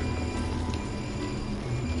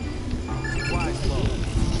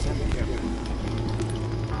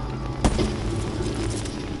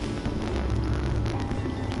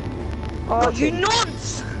 Oh, you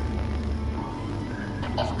nonce!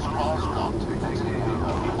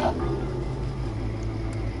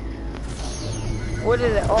 What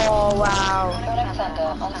is it? Oh, wow.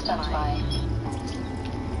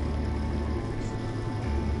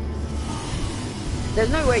 There's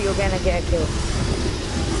no way you're gonna get a kill.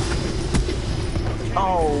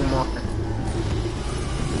 Oh my.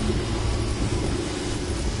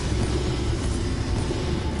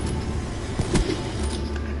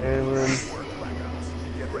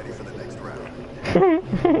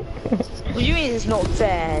 What do you mean it's not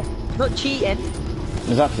fair? It's not cheating.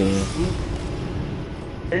 Exactly.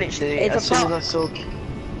 Literally, It's as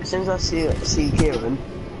soon as I see Kieran,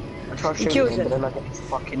 I try shooting kills him, him. but then I get his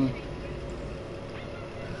fucking.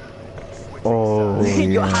 Oh Your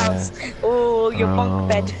yeah. house. Oh, your bunk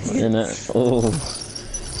bed. Innit? Oh.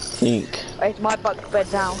 Think. It's my bunk bed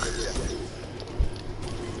now.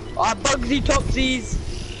 Ah, Bugsy Topsies.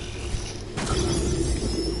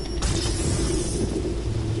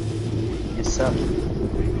 Yes, sir.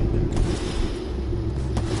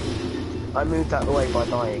 I moved out of the way by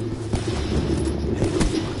dying.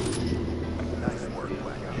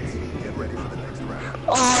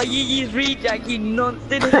 Oh, you just reject, you nonce,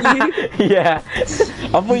 didn't you? Yeah. I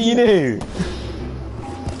thought you knew.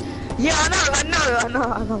 Yeah, I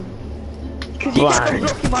know. Because you kept on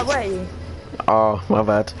blocking my way. Oh, my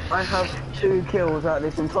bad. I have 2 kills out of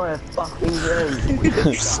this entire fucking game.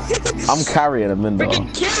 I'm carrying a Mindo.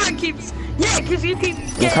 Freaking Kieran keeps... Yeah, because you keep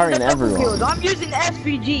getting carrying the double everyone. kills. I'm using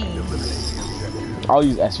SVG. I'll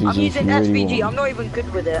use SVG I'm using if you really SVG. I'm want. not even good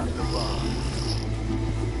with it.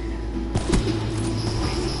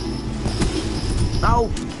 Oh,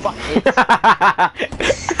 fuck it.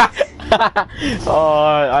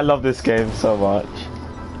 Oh, I love this game so much.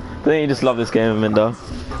 Don't you just love this game, Mindo?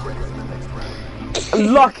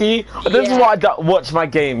 Lucky. This is why I watched my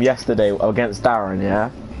game yesterday against Darren.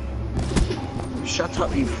 Yeah. Shut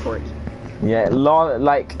up, you prick. Yeah.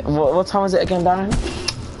 Like, what time was it again, Darren?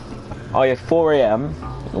 Oh yeah, 4 AM.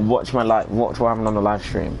 Watch what happened on the live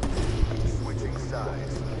stream.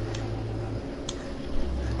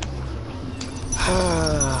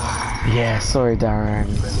 Yeah, sorry, Darren.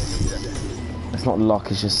 It's not luck,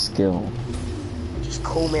 it's just skill. Just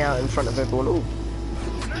call me out in front of everyone. Ooh.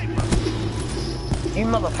 You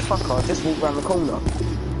motherfucker, I just walked round the corner.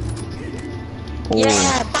 Ooh.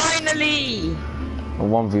 Yeah, finally! A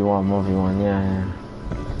 1v1, yeah.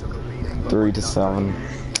 3 to 7.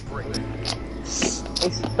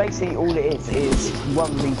 It's basically all it is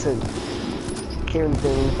 1v2. Kieran's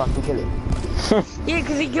doing fucking killing. Yeah,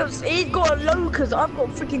 because he's got a low, because I've got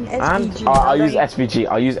freaking SVG. And I'll use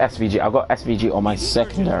SVG. I've got SVG on my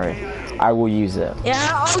secondary. I will use it.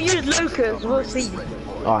 Yeah, I'll use Lucas, we'll see.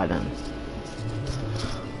 Alright then.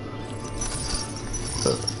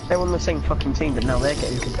 They're on the same fucking team, but now they're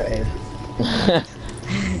getting competitive.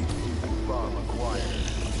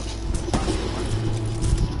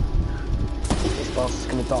 This bastard's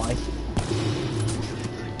gonna die.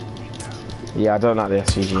 Yeah, I don't like the I'm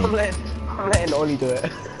SVG. letting Ollie do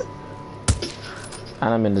it.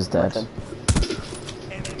 And Aminda's dead. Okay.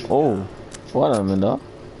 Oh, what Aminda?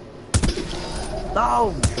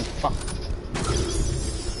 No! Fuck.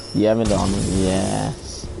 Yeah, Aminda on me.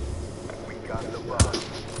 Yes.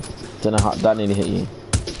 Don't know how that nearly hit you.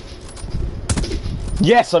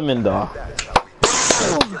 Yes, Aminda.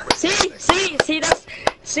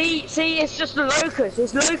 See, it's just the locust.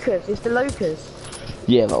 It's the locust.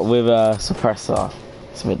 Yeah, but with a suppressor,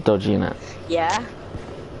 it's a bit dodgy, innit? Yeah.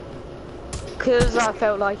 Cause I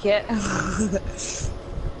felt like it.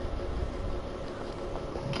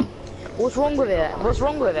 What's wrong with it?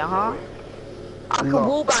 Huh? I can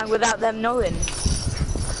wallbang without them knowing.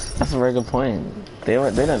 That's a very good point. They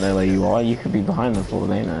don't know where you are. You could be behind them for all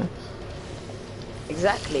they know.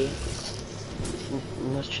 Exactly.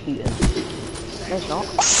 That's cheating. It's not.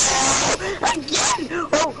 Again!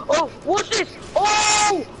 Oh, what's this?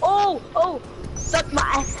 Oh! Suck my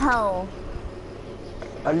asshole.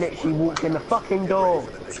 I literally walked in the fucking door.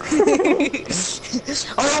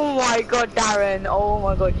 Oh my god, Darren. Oh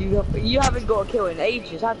my god, you haven't got a kill in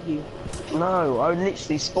ages, have you? No, I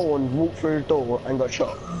literally spawned, walked through the door, and got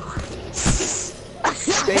shot.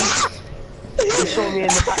 See? You saw me in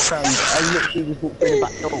the background. I literally just walked through the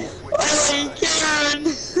back door. Oh, Karen.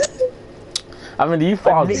 I mean, you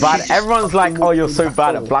thought I was bad. Everyone's like, oh, you're so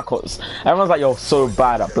bad at Black Ops. Everyone's like, you're so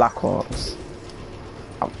bad at Black Ops.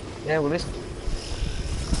 Yeah, well, this.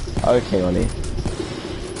 Okay, Ollie.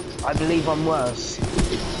 I believe I'm worse.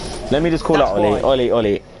 Let me just call That's out Ollie. why.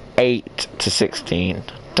 Ollie. 8 to 16,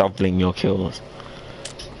 doubling your kills.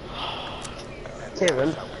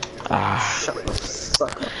 Darren. Ah. Shut the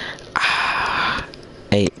fuck up.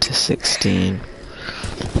 8 to 16.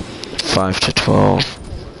 5 to 12.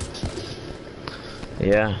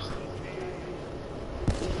 Yeah.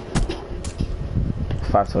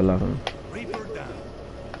 5 to 11.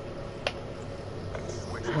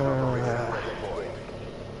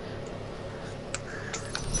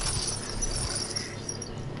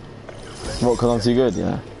 What, because I'm too good,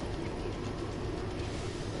 yeah?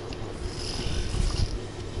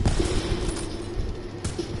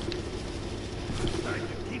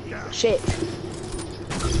 Shit.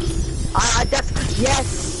 I definitely.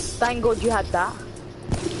 Yes! Thank God you had that.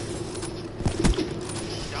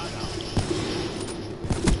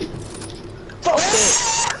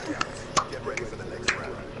 Get ready for the next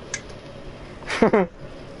round.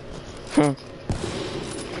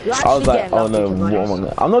 I was like, oh no, what am I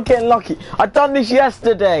gonna... I'm not getting lucky. I done this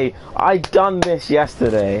yesterday.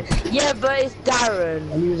 Yeah, but it's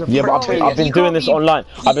Darren. Yeah, but I've been doing this online.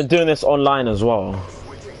 I've been doing this online as well.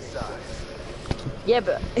 Yeah,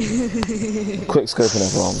 but... Quick scoping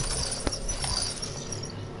everyone.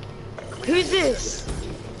 Who's this?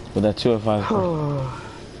 But they're 2 or 5.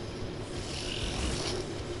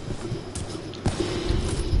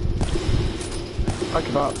 I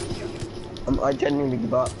give up. I genuinely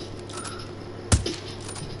give up.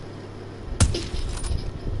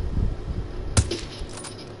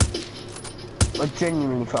 I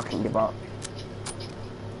genuinely fucking give up.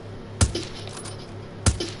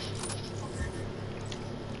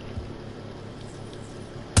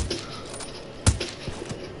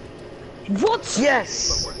 What?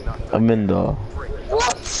 Yes! Aminda.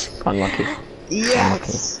 What? Unlucky.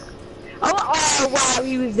 Yes! Oh, wow,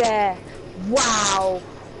 he was there. Wow.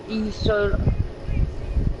 He's so...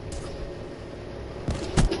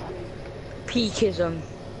 Peakism.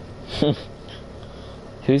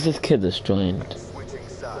 Who's this kid that's joined?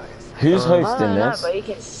 Who's hosting I don't know, this? but he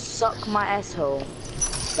can suck my asshole.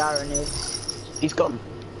 Darren is. He's gone.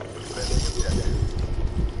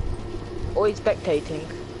 Or he's spectating.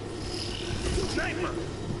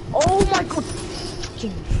 Oh my god!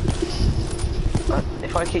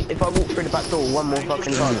 If I walk through the back door one more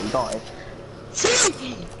fucking time and die.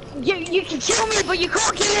 See? You can kill me, but you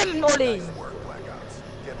can't kill him, Ollie!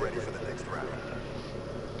 Get ready for the next round.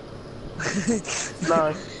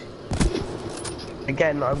 No.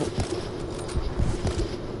 Again, I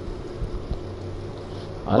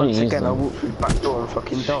don't once use again I them. walk through the back door and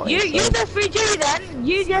fucking die. You just 3G then!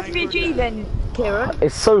 You just 3G then, Kieran.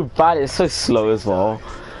 It's so bad, it's so slow as well.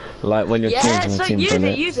 Like when you're Yeah, changing so team use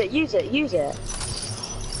bullets. it.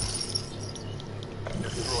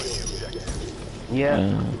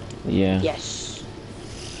 Yeah. Yeah. Yes.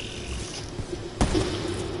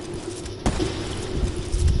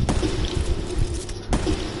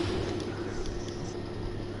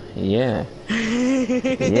 Yeah.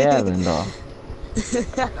 Yeah, Linda.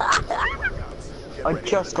 I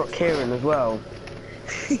just got Kieran as well.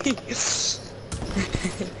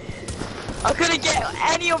 I couldn't get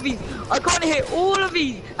any of these. I can't hit all of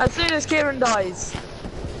these as soon as Kieran dies.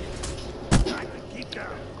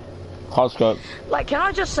 Hard scope. Like, can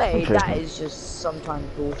I just say Okay. that is just sometimes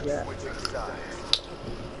bullshit.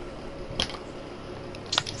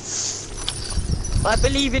 I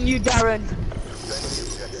believe in you, Darren.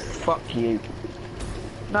 Fuck you.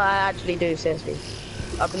 No, I actually do, seriously.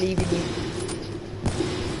 I believe in you.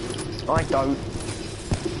 I don't.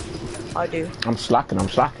 I do. I'm slacking.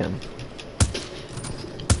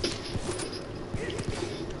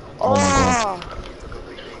 Oh,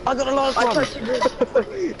 I got a last I one. touched it.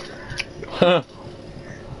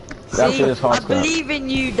 That's See, it, it's hard I scope. believe in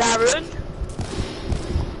you, Darren.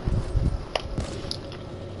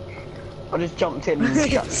 I just jumped in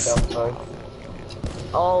and shut myself, so.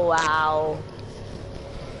 Oh wow.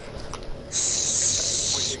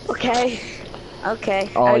 Okay. Okay.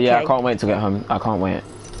 Oh okay. yeah, I can't wait to get home. I can't wait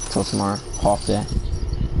till tomorrow. Half day.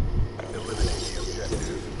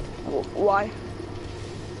 Why?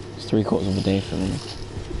 It's 3/4 of the day for me.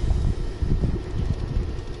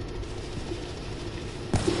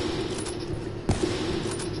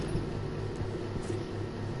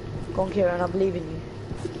 Go on, Kieran, I believe in you.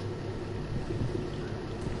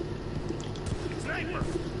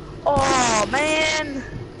 Oh man!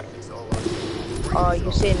 Oh,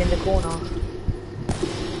 you're sitting in the corner.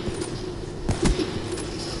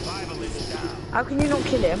 How can you not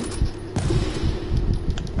kill him?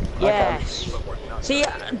 Yes. See,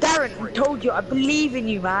 Darren, I told you, I believe in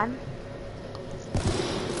you, man.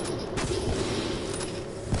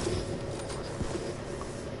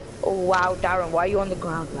 Oh wow, Darren, why are you on the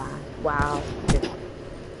ground, man? Wow.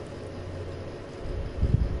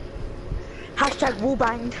 Hashtag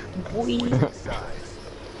wallbanged, boy.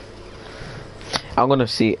 I'm gonna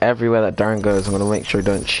see everywhere that Darren goes. I'm gonna make sure he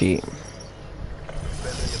don't cheat.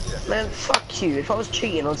 Man, fuck you. If I was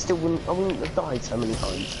cheating, I wouldn't have died so many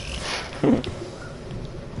times.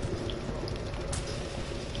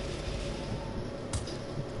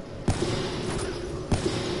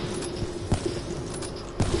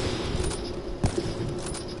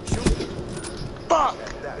 Fuck!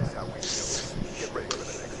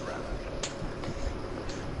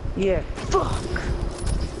 Yeah, fuck.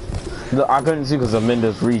 Look, I couldn't see because of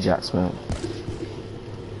Minda's rejects, man.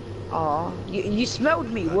 Aw, you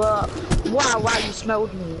smelled me, what? Wow, you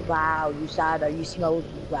smelled me. Wow, you sad, you smelled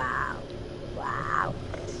me. Wow. Wow.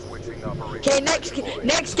 Okay, next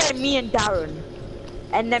game, me and Darren.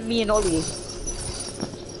 And then me and Ollie.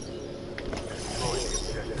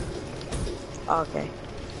 Okay.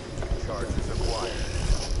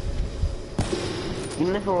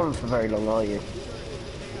 You're never on for very long, are you?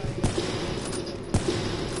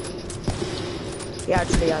 Yeah,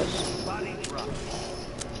 actually, yes.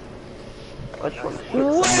 I just want to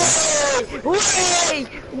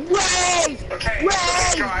Wait! Okay,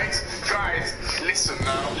 guys, listen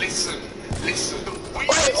now, listen.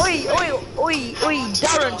 Oi,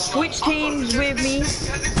 Darren, switch teams with me.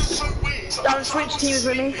 Darren, switch teams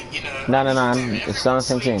with me. No, it's not the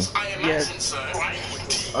same team. Yeah.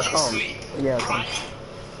 I can't. Yeah, I can.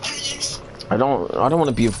 I don't want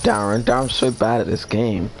to be with Darren. Darren's so bad at this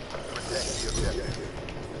game.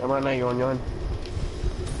 I might know you're on your own.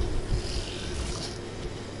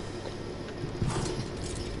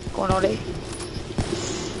 Go on, Ollie.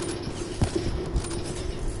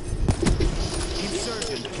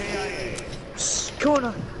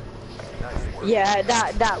 Corner. Yeah,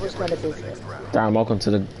 that was kind of bullshit. Darren, welcome to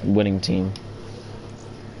the winning team.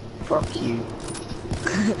 Fuck you.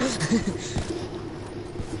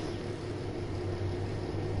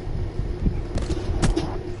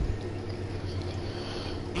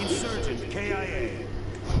 Insurgent KIA.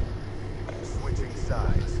 Switching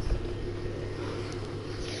sides.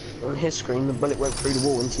 On his screen, the bullet went through the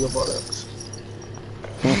wall into your bollocks.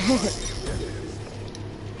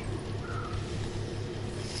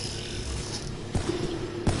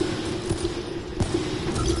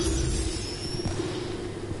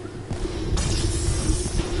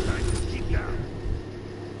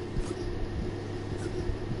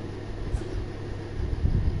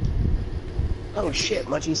 Oh shit,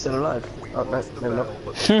 Mudgy's still alive. Oh no, maybe not.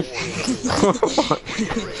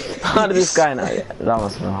 How did this guy know? That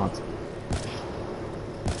must have been hard.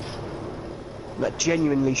 That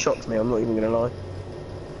genuinely shocked me, I'm not even gonna lie.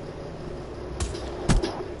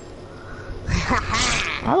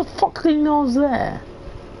 How the fuck did he know I was there?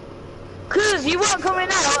 Cause you weren't coming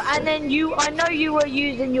out, and then I know you were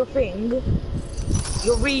using your thing,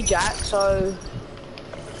 your rejack, so...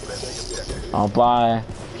 Oh, bye.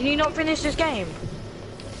 Can you not finish this game?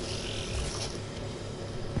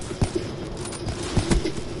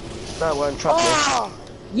 No, I won't trust me. Oh!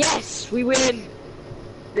 Yes, we win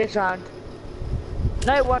this round.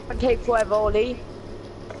 No, it won't take forever, Ollie.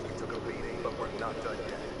 Took a beating, but we're not done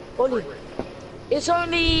yet. Ollie, it's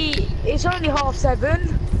only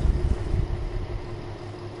 7:30.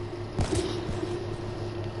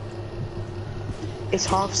 It's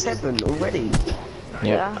 7:30 already.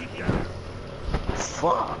 Yeah.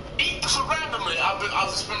 Fuck.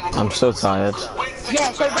 I'm so tired.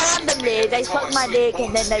 Yeah, so randomly they suck my dick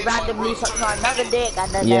and then they randomly suck my another dick and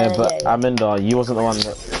then Yeah, but Aminda, you wasn't the one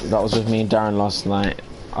that was with me and Darren last night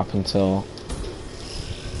up until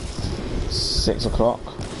 6 o'clock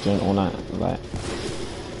during all night. Like,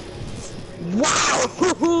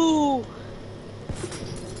 wow!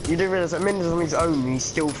 You do realise that Mendes on his own and he's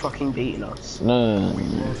still fucking beating us. no.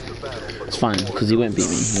 It's fine because he won't beat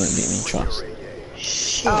me. He won't beat me. Trust.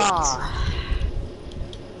 Shit. Ah.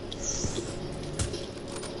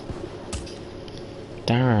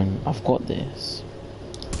 Darren, I've got this.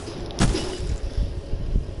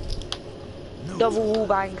 Double wall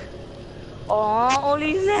bang. Oh,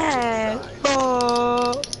 Ollie's there.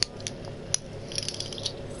 Oh.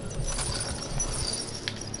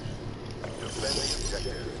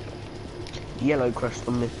 Yellow crest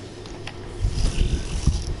on me.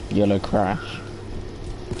 Yellow crash.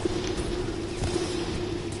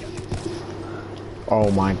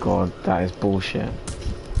 Oh my god, that is bullshit.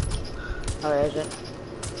 Oh, is it?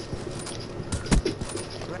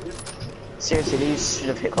 Seriously, these should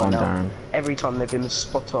have hit Come by on, now. Darren. Every time they've been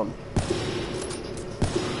spot on.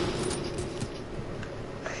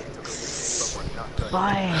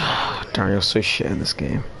 Bye. Darren, you're so shit in this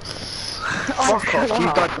game. Fuck off, you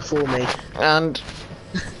died before me. And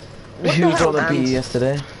What who the was hell, on the man? B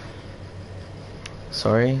yesterday?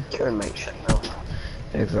 Sorry? Kieran, mate, shut up.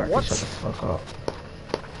 Exactly, What? shut the fuck up.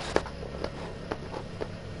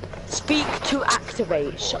 Speak to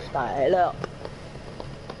activate. Shut the hell up.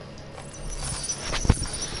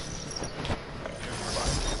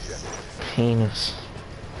 Penis.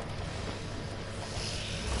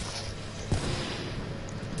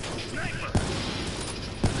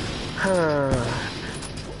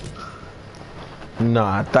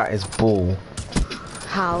 Nah, that is bull.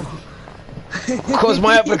 How? Because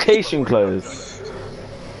my application closed.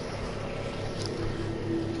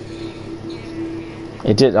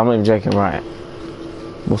 It did, I'm not even joking, right.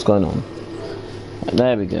 What's going on?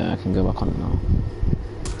 There we go, I can go back on it now.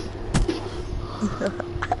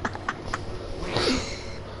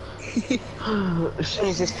 As soon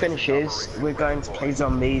as this finishes, we're going to play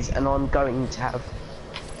zombies, and I'm going to have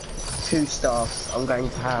 2 staffs. I'm going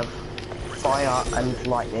to have fire and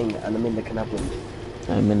lightning, and Aminda can have wind.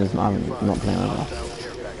 Minna's not playing with us.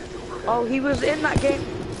 Oh, he was in that game.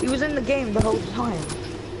 He was in the game the whole time.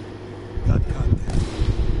 Got contact.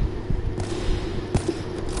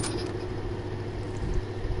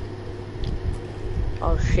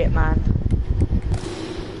 Oh shit, man.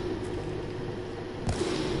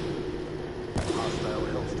 Hostile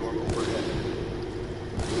hellstorm overhead.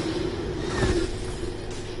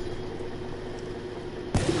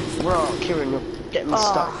 Right, Kieran, you're getting me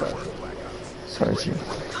stuck though. Sorry, Chief.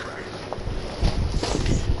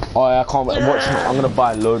 Oh, yeah, I can't wait. Watch. I'm gonna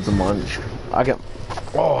buy loads of munch. I get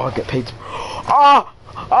paid. Fuck.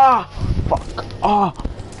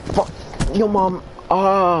 Fuck. Your mum.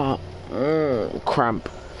 Cramp.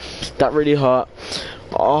 That really hurt.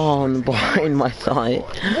 Oh, I'm behind my thigh.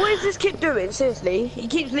 What is this kid doing? Seriously, he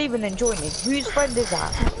keeps leaving and joining. Whose friend is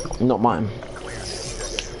that? Not mine.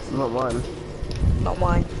 Not mine. Not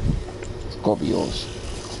mine. It's gotta be yours.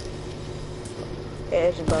 It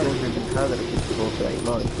isn't, I bro. don't even know that it's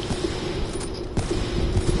 489.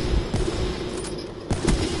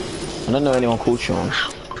 I don't know anyone called Sean.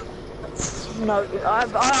 No,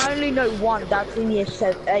 I only know one. That's in year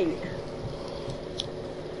 8.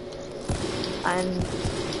 And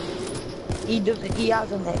he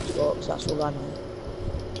has an Xbox. That's all I know.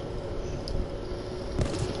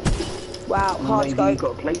 Wow, hard Maybe you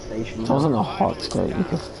scope. got a PlayStation. That wasn't a hot scope. You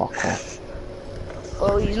can fuck off.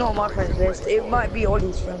 Well, he's not on my friends list. It might be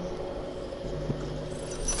Ollie's friend.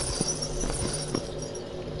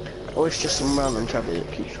 Or it's just some random traveller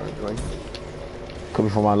that keeps trying to join. Could be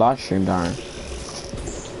for my live stream, Darren.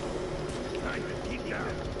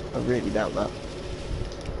 I really doubt that.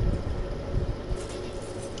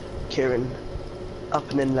 Kieran, up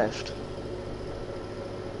and then left.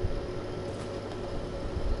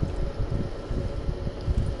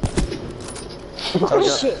 Oh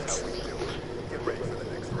shit! Get ready for the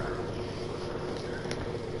next round.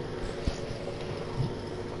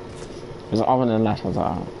 There's an oven and left. I was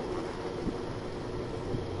like, oh.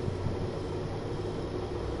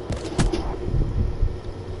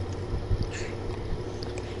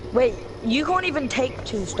 Wait, you can't even take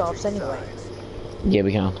 2 staffs anyway. Yeah,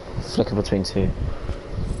 we can. Flicker between 2.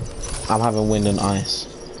 I'm having wind and ice.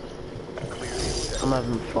 I'm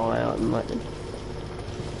having fire and lightning.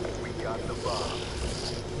 We got the bomb.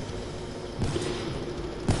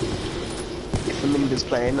 If Aminda's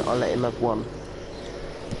playing, I'll let him have 1.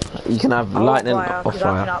 You can have I want lightning fire, or 'cause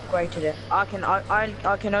I can fire. upgrade to it.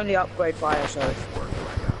 I can only upgrade fire, so.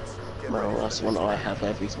 Well, that's the one I have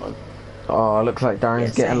every time. Oh, looks like Darren's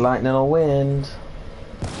Yeah, getting same. lightning or wind.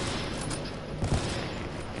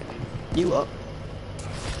 You up?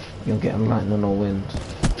 You're getting lightning or wind.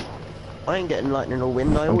 I ain't getting lightning or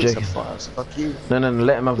wind, I I'm always joking. have fire, so fuck you. No,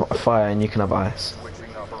 let him have fire and you can have ice.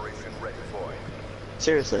 Switching operation ready point.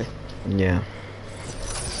 Seriously? Yeah.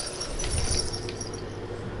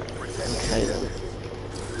 Okay then.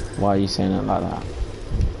 Why are you saying it like that?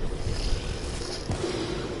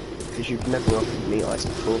 Because you've never offered me ice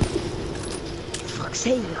before. Fuck's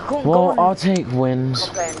sake, go on, go Well, on. I'll take wind.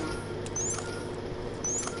 Stop playing.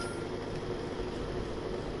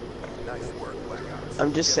 Nice work, Black Ops.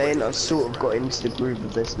 I'm just saying I've sort of got into the groove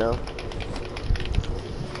of this now.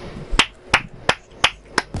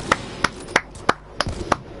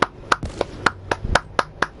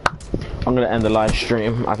 I'm gonna end the live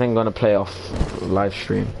stream. I think I'm gonna play off live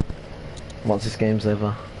stream once this game's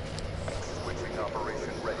over. Switching operation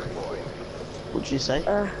ready point. What'd you say?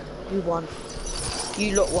 You won.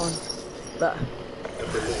 You lot won. But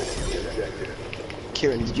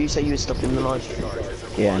Kieran, did you say you were stopping the live stream?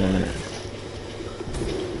 Yeah, in a minute.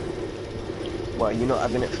 Why, you're not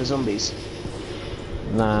having it for zombies?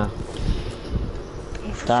 Nah.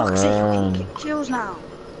 for fuck's sake, you Darren. can get kills now.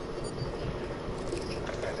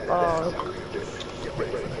 Oh,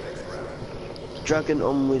 Dragon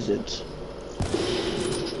on wizards.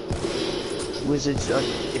 Wizards,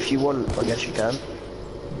 if you want, I guess you can.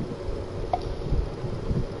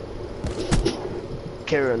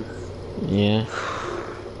 Kieran, Yeah.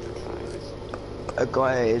 a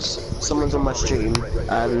guy is, someone's on my stream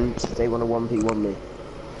and they want to 1v1 me.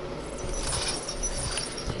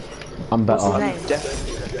 I'm better. What's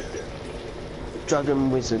his name?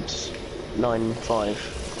 Dragon Wizards 9-5.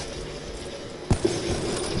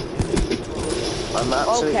 I'm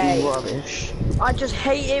absolutely Okay. rubbish. I just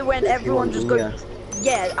hate it when everyone just goes.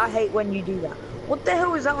 Yeah. Yeah, I hate when you do that. What the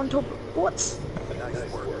hell is that on top? What?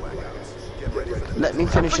 Let me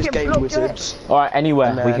finish this freaking game, blocked your Wizards. Alright, anywhere.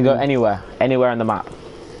 And We can go then- anywhere. Anywhere on the map.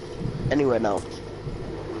 Anywhere now.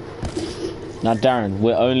 Now, Darren,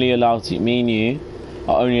 we're only allowed to, me and you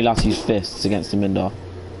are only allowed to use fists against the Mindar.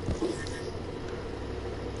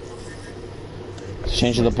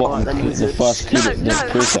 Change to the bottom, Alright, then the wizards. first No, key, the no.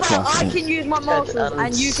 preset class. I can use my marshals and-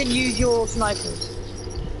 and you can use your snipers.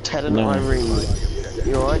 Ted and No. Irene.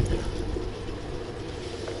 You alright?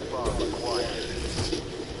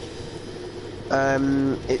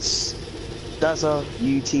 It's Daza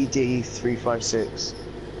UTD 356.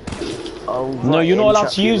 No, you're not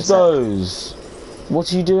allowed to use those.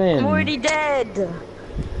 What are you doing? I'm already dead.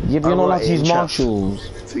 Yeah, but you're not allowed to use chat. marshals.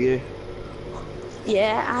 For you.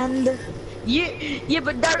 Yeah, and yeah,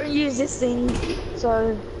 but don't use this thing.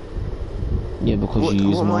 So Yeah, because What, you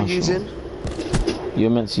use what am I marshal. using?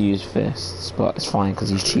 You're meant to use fists, but it's fine because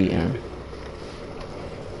he's cheating.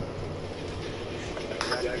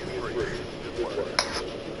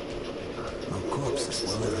 Our corpses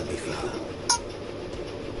will never be found.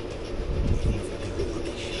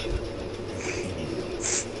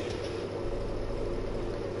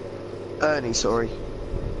 Ernie, sorry.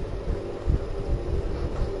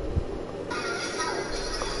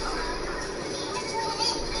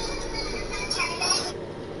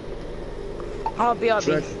 I'll be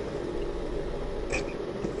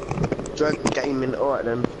Drag gaming, alright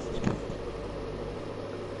then.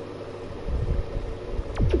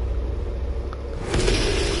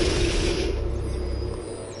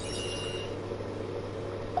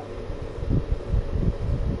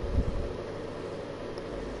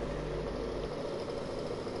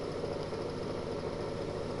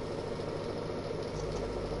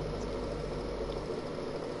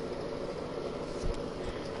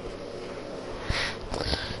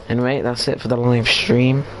 Anyway, that's it for the live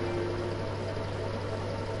stream.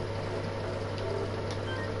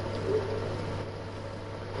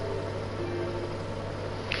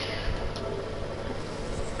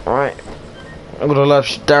 Alright. I'm gonna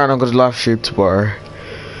Darren, I'm gonna live stream tomorrow.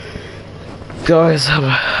 Guys,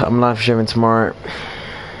 I'm live streaming tomorrow.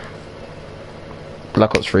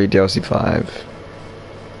 Black Ops 3 DLC 5.